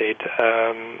mandate,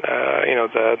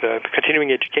 the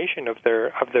continuing education of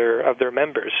their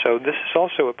members. So this is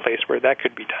also a place where that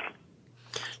could be done.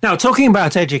 Now, talking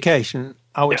about education,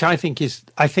 which I think,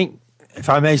 if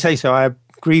I may say so, I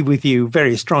agree with you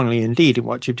very strongly indeed in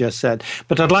what you've just said,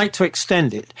 but I'd like to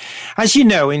extend it. As you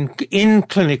know, in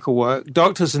clinical work,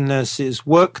 doctors and nurses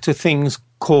work to things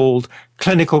called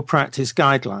clinical practice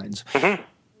guidelines. Mm-hmm.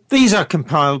 These are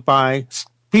compiled by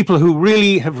people who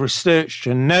really have researched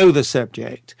and know the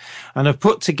subject and have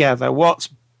put together what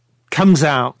comes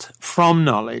out from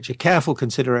knowledge, a careful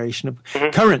consideration of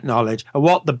current knowledge, of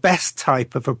what the best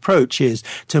type of approach is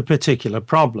to a particular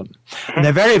problem. And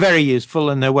they're very, very useful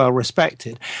and they're well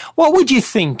respected. What would you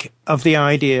think of the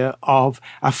idea of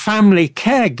a family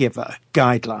caregiver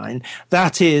guideline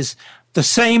that is the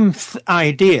same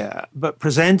idea, but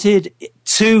presented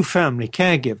to family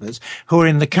caregivers who are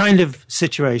in the kind of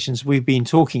situations we've been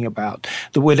talking about,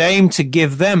 that would aim to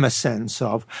give them a sense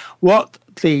of what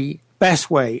the best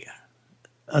way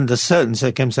under certain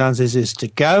circumstances is to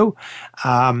go,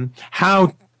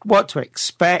 what to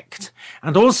expect,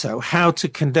 and also how to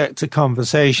conduct a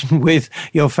conversation with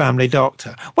your family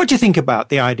doctor. What do you think about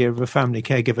the idea of a family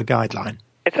caregiver guideline?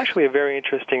 It's actually a very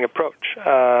interesting approach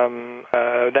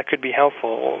that could be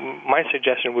helpful. My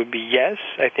suggestion would be yes.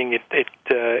 I think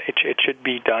it should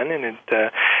be done, and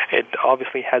it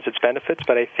obviously has its benefits.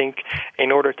 But I think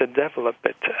in order to develop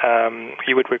it,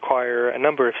 you would require a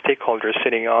number of stakeholders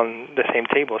sitting on the same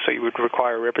table. So you would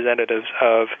require representatives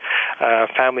of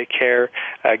family care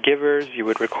givers. You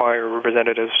would require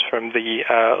representatives from the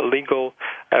legal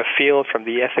field, from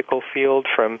the ethical field,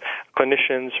 from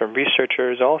clinicians, from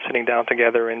researchers, all sitting down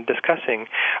together and discussing,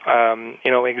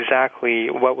 exactly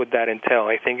what would that entail.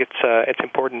 I think it's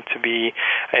important to be,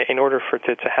 in order for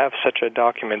to have such a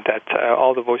document, that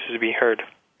all the voices be heard.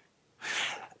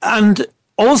 And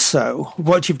also,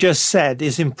 what you've just said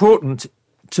is important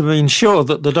to ensure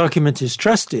that the document is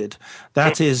trusted,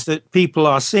 that is, that people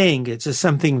are seeing it as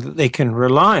something that they can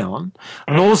rely on,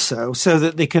 and also so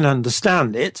that they can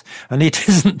understand it, and it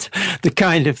isn't the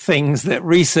kind of things that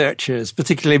researchers,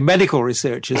 particularly medical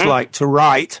researchers, like to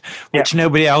write, which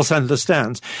nobody else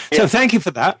understands. So thank you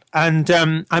for that, and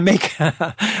I may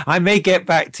get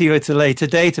back to you at a later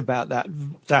date about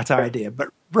that idea. But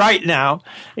right now,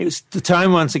 it's the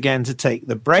time once again to take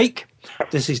the break.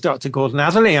 This is Dr. Gordon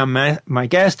Atherley, and my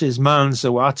guest is Maan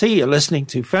Zawati. You're listening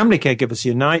to Family Caregivers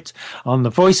Unite on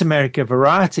the Voice America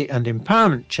Variety and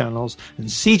Empowerment channels and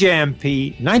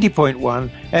CJMP 90.1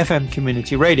 FM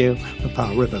Community Radio for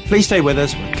Powell River. Please stay with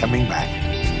us. We're coming back.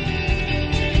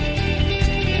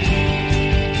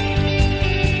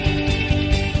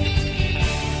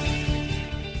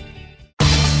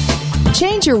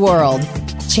 Change your world.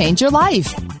 Change your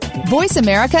life.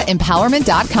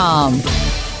 VoiceAmericaEmpowerment.com.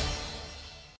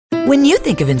 When you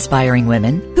think of inspiring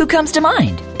women, who comes to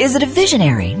mind? Is it a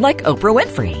visionary like Oprah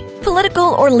Winfrey? Political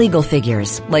or legal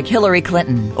figures like Hillary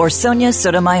Clinton or Sonia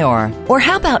Sotomayor? Or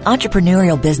how about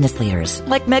entrepreneurial business leaders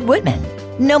like Meg Whitman?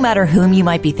 No matter whom you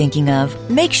might be thinking of,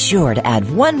 make sure to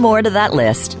add one more to that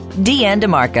list. Deanne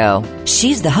DeMarco.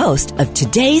 She's the host of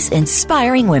Today's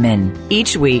Inspiring Women.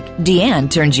 Each week, Deanne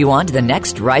turns you on to the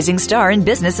next rising star in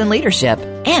business and leadership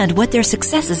and what their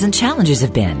successes and challenges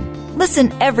have been.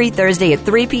 Listen every Thursday at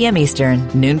 3 p.m. Eastern,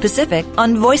 noon Pacific,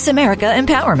 on Voice America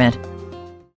Empowerment.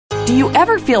 Do you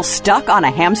ever feel stuck on a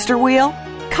hamster wheel?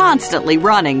 Constantly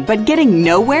running, but getting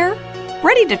nowhere?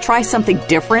 Ready to try something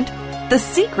different? The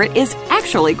secret is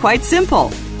actually quite simple.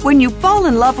 When you fall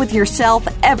in love with yourself,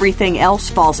 everything else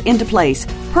falls into place,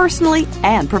 personally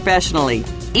and professionally.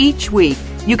 Each week,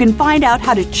 you can find out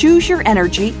how to choose your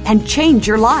energy and change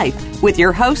your life with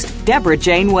your host, Deborah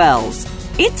Jane Wells.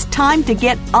 It's time to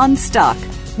get unstuck,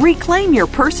 reclaim your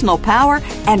personal power,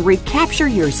 and recapture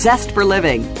your zest for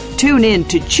living. Tune in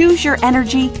to Choose Your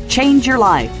Energy, Change Your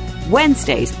Life.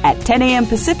 Wednesdays at 10 a.m.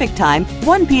 Pacific Time,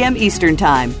 1 p.m. Eastern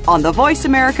Time on the Voice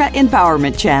America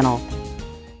Empowerment Channel.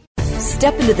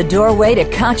 Step into the doorway to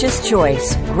conscious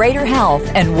choice, greater health,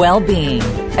 and well-being.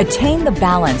 Attain the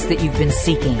balance that you've been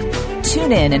seeking.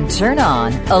 Tune in and turn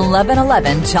on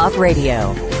 1111 Talk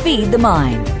Radio. Feed the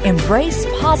mind. Embrace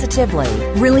positively.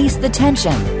 Release the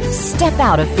tension. Step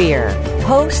out of fear.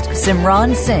 Host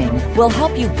Simran Singh will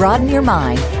help you broaden your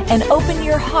mind and open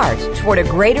your heart toward a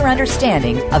greater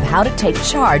understanding of how to take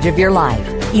charge of your life.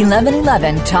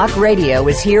 1111 Talk Radio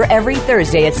is here every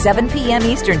Thursday at 7 p.m.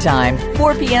 Eastern Time,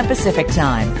 4 p.m. Pacific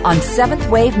Time on 7th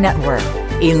Wave Network.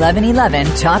 1111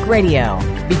 Talk Radio,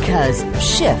 because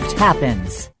shift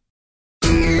happens.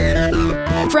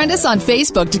 Friend us on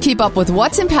Facebook to keep up with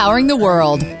what's empowering the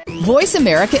world. Voice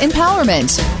America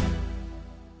Empowerment.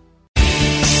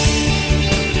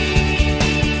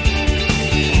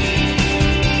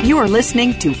 You are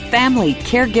listening to Family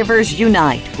Caregivers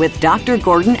Unite with Dr.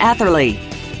 Gordon Atherley.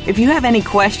 If you have any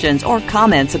questions or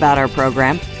comments about our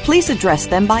program, please address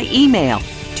them by email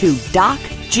to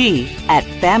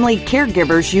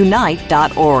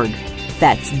docg@familycaregiversunite.org.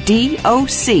 That's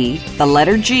DOC, the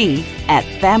letter G,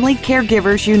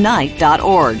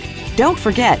 @familycaregiversunite.org. Don't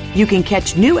forget, you can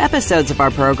catch new episodes of our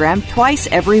program twice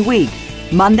every week.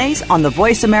 Mondays on the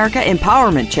Voice America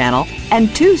Empowerment Channel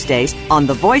and Tuesdays on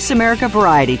the Voice America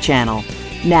Variety Channel.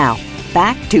 Now,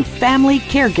 back to Family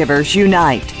Caregivers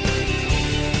Unite.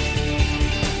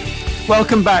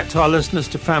 Welcome back to our listeners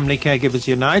to Family Caregivers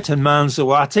Unite and Maan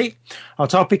Zawati. Our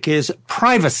topic is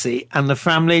privacy and the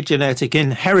family genetic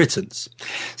inheritance.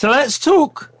 So let's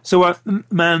talk,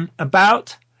 Maan,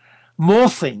 about more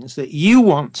things that you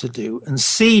want to do and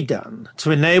see done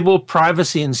to enable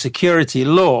privacy and security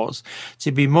laws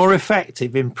to be more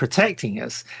effective in protecting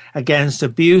us against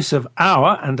abuse of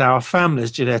our and our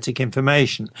family's genetic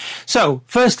information. So,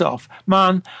 first off,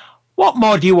 Maan, what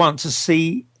more do you want to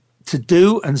see to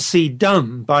do and see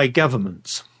done by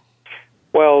governments?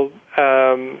 Well,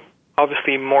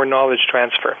 obviously more knowledge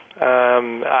transfer.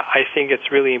 I think it's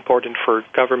really important for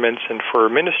governments and for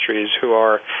ministries who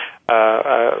are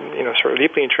sort of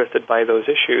deeply interested by those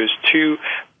issues to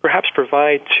perhaps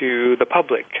provide to the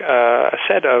public a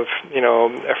set of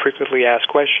frequently asked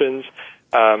questions,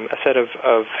 a set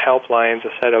of helplines,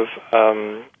 a set of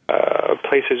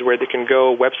places where they can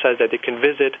go, websites that they can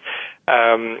visit,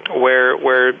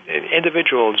 where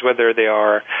individuals, whether they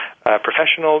are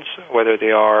professionals, whether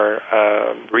they are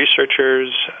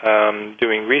researchers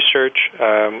doing research,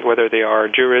 whether they are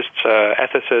jurists,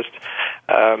 ethicists,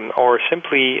 or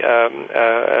simply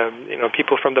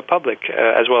people from the public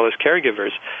as well as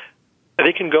caregivers,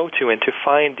 they can go to and to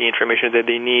find the information that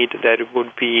they need that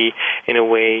would be in a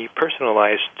way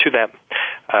personalized to them.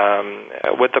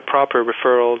 with the proper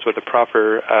referrals, with the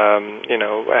proper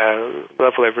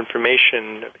level of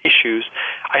information issues,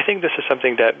 I think this is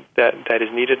something that is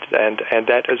needed, and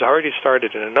that has already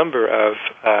started in a number of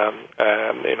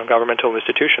governmental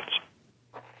institutions.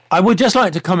 I would just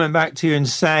like to comment back to you and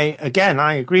say, again,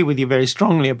 I agree with you very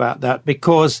strongly about that,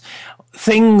 because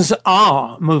things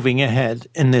are moving ahead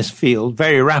in this field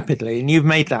very rapidly, and you've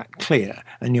made that clear,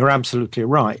 and you're absolutely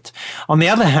right. On the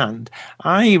other hand,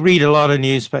 I read a lot of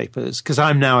newspapers because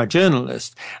I'm now a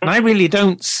journalist, and I really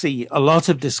don't see a lot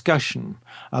of discussion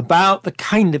about the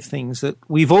kind of things that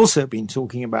we've also been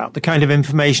talking about, the kind of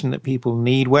information that people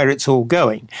need, where it's all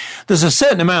going. There's a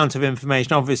certain amount of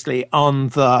information, obviously, on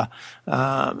the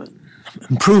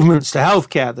improvements to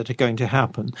healthcare that are going to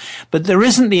happen, but there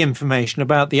isn't the information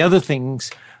about the other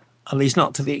things, at least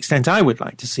not to the extent I would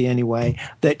like to see anyway,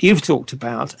 that you've talked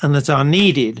about and that are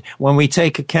needed when we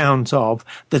take account of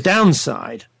the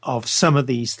downside of some of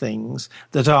these things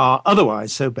that are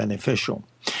otherwise so beneficial.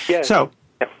 Yes. So,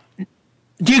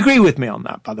 do you agree with me on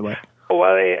that, by the way?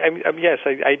 Well, yes,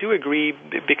 I do agree,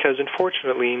 because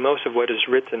unfortunately, most of what is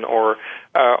written or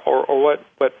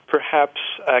what perhaps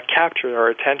captures our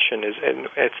attention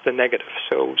it's the negative.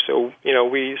 So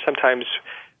we sometimes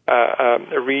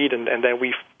read and then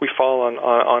we fall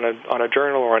on a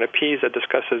journal or on a piece that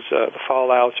discusses the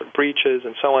fallouts or breaches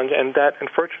and so on, and that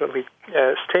unfortunately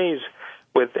stays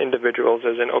with individuals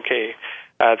as in, okay,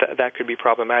 that could be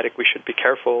problematic, we should be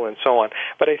careful, and so on.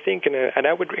 But I think, and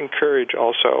I would encourage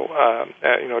also,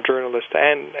 journalists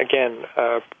and, again,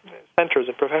 centers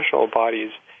and professional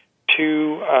bodies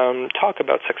to talk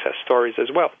about success stories as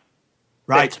well.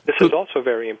 Right. This is also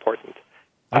very important.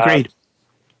 Agreed.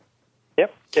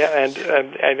 Yep. Yeah, and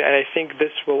I think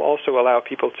this will also allow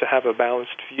people to have a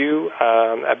balanced view,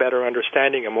 a better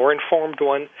understanding, a more informed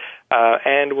one,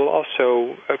 and will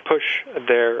also push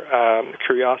their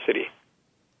curiosity.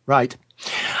 Right.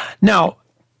 Now,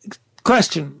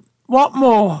 question, what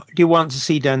more do you want to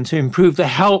see done to improve the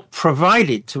help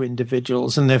provided to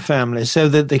individuals and their families so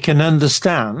that they can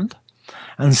understand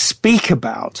and speak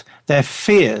about their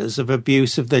fears of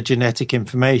abuse of their genetic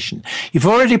information? You've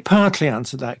already partly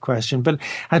answered that question, but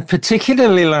I'd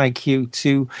particularly like you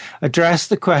to address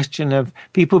the question of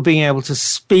people being able to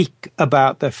speak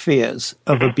about their fears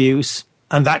of abuse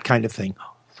and that kind of thing.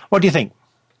 What do you think?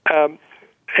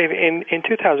 In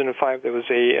 2005, there was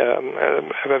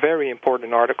a very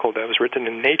important article that was written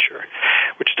in Nature,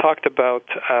 which talked about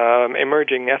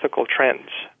emerging ethical trends,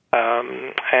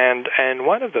 and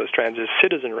one of those trends is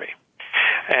citizenry,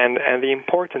 and the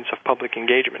importance of public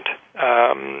engagement.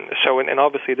 And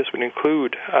obviously this would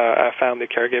include family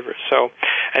caregivers,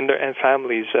 and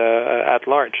families at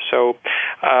large. So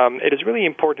it is really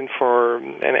important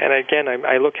and again,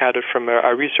 I look at it from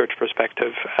a research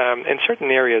perspective. In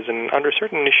certain areas and under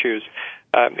certain issues,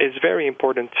 it's very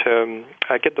important to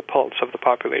get the pulse of the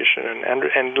population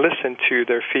and listen to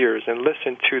their fears and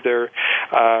listen to their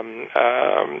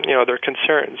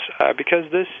concerns, because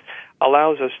this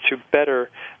allows us to better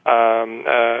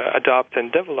adopt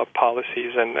and develop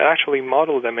policies and actually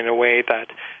model them in a way that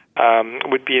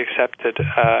would be accepted.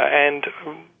 And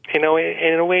in a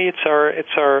way,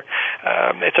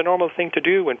 it's a normal thing to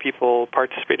do when people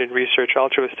participate in research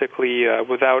altruistically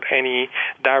without any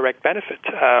direct benefit.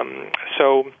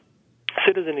 So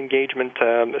citizen engagement,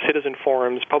 citizen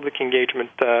forums, public engagement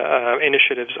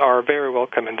initiatives are very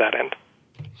welcome in that end.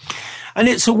 And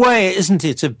it's a way, isn't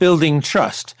it, of building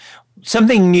trust.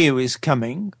 Something new is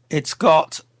coming. It's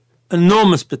got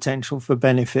enormous potential for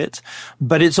benefit,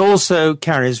 but it also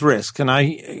carries risk. And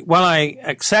while I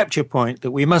accept your point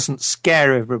that we mustn't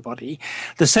scare everybody,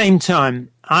 at the same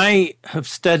time, I have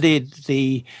studied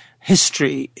the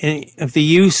history of the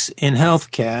use in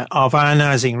healthcare of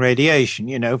ionizing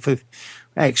radiation, for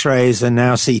X-rays and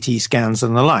now CT scans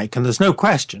and the like. And there's no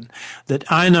question that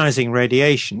ionizing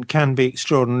radiation can be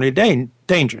extraordinarily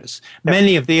dangerous.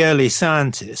 Many of the early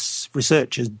scientists,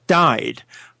 researchers, died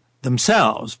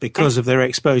themselves because of their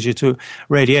exposure to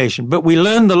radiation. But we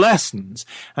learned the lessons,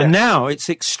 and now it's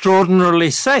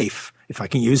extraordinarily safe, if I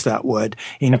can use that word,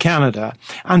 in Canada,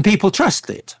 and people trust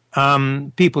it.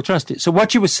 So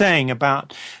what you were saying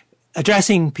about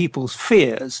addressing people's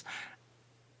fears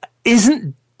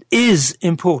is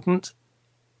important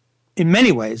in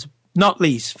many ways, not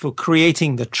least for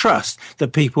creating the trust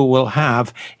that people will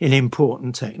have in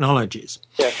important technologies.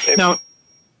 Yes. Now,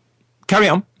 carry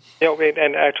on.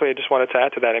 And actually, I just wanted to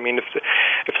add to that. I mean,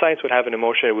 if science would have an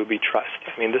emotion, it would be trust.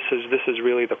 I mean, this is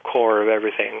really the core of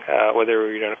everything.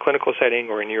 Whether you're in a clinical setting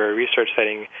or in your research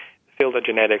setting, still the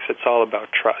genetics. It's all about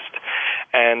trust.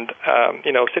 And,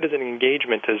 citizen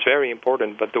engagement is very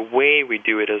important, but the way we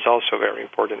do it is also very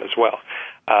important as well.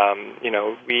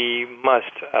 We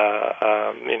must,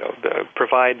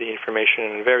 provide the information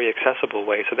in a very accessible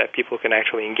way so that people can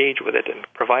actually engage with it and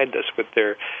provide us with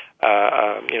their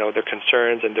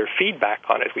concerns and their feedback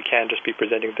on it. We can't just be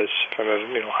presenting this from a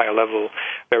high level,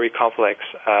 very complex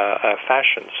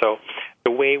fashion. So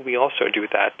the way we also do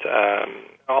that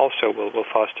also will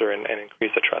foster and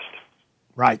increase the trust.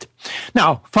 Right.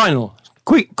 Now, final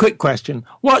quick question.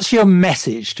 What's your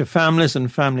message to families and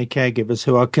family caregivers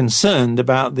who are concerned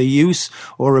about the use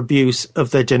or abuse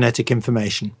of their genetic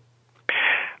information?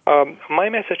 My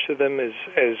message to them is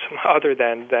other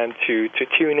than to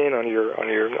tune in on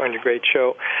your great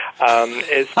show,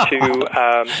 is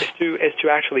to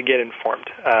actually get informed.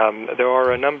 There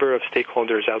are a number of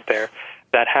stakeholders out there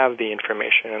that have the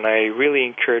information, and I really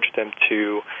encourage them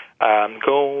to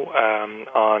go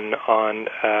on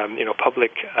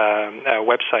public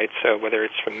websites, whether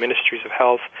it's from ministries of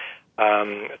health,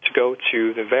 to go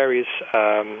to the various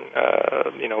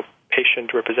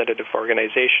patient representative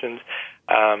organizations,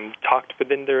 talk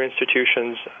within their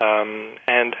institutions,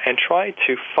 and try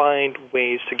to find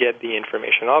ways to get the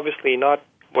information. Obviously, not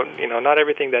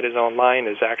everything that is online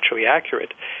is actually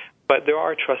accurate, but there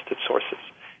are trusted sources.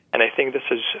 And I think this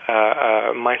is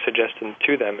my suggestion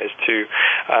to them is to,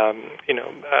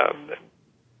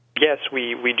 yes,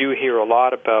 we do hear a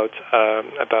lot about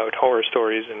horror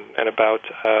stories and about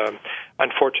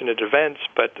unfortunate events,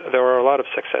 but there are a lot of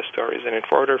success stories. And in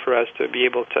order for us to be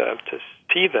able to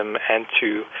see them and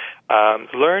to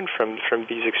learn from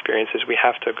these experiences, we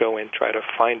have to go and try to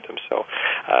find them. So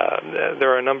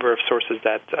there are a number of sources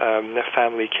that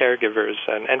family caregivers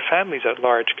and families at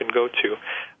large can go to.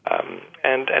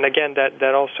 And again,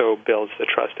 that also builds the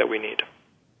trust that we need.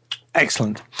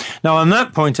 Excellent. Now, on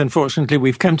that point, unfortunately,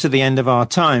 we've come to the end of our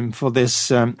time for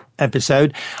this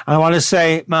episode. I want to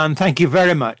say, man, thank you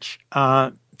very much.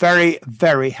 Very,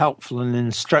 very helpful and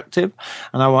instructive.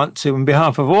 And I want to, on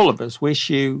behalf of all of us, wish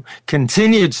you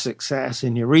continued success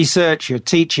in your research, your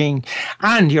teaching,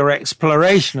 and your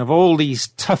exploration of all these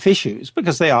tough issues,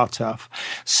 because they are tough,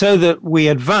 so that we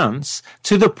advance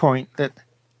to the point that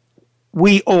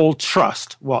we all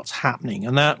trust what's happening.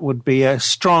 And that would be a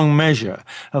strong measure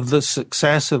of the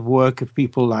success of work of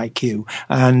people like you.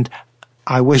 And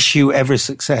I wish you every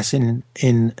success in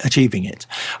achieving it.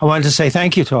 I want to say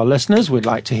thank you to our listeners. We'd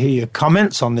like to hear your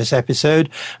comments on this episode.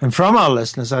 And from our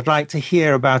listeners, I'd like to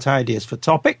hear about ideas for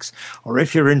topics, or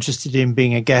if you're interested in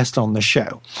being a guest on the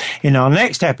show. In our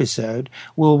next episode,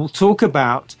 we'll talk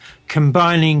about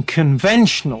combining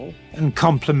conventional and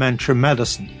complementary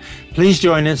medicine. Please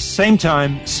join us, same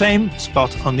time, same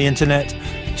spot on the internet.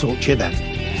 Talk to you then.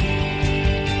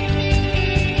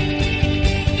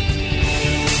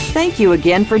 Thank you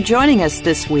again for joining us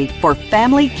this week for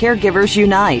Family Caregivers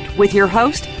Unite with your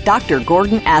host, Dr.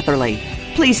 Gordon Atherley.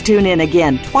 Please tune in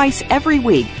again twice every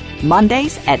week,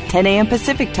 Mondays at 10 a.m.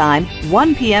 Pacific Time,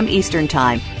 1 p.m. Eastern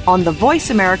Time on the Voice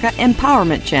America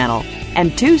Empowerment Channel,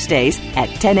 and Tuesdays at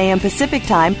 10 a.m. Pacific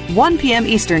Time, 1 p.m.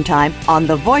 Eastern Time on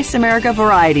the Voice America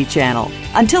Variety Channel.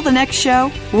 Until the next show,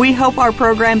 we hope our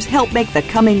programs help make the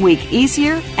coming week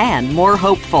easier and more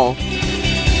hopeful.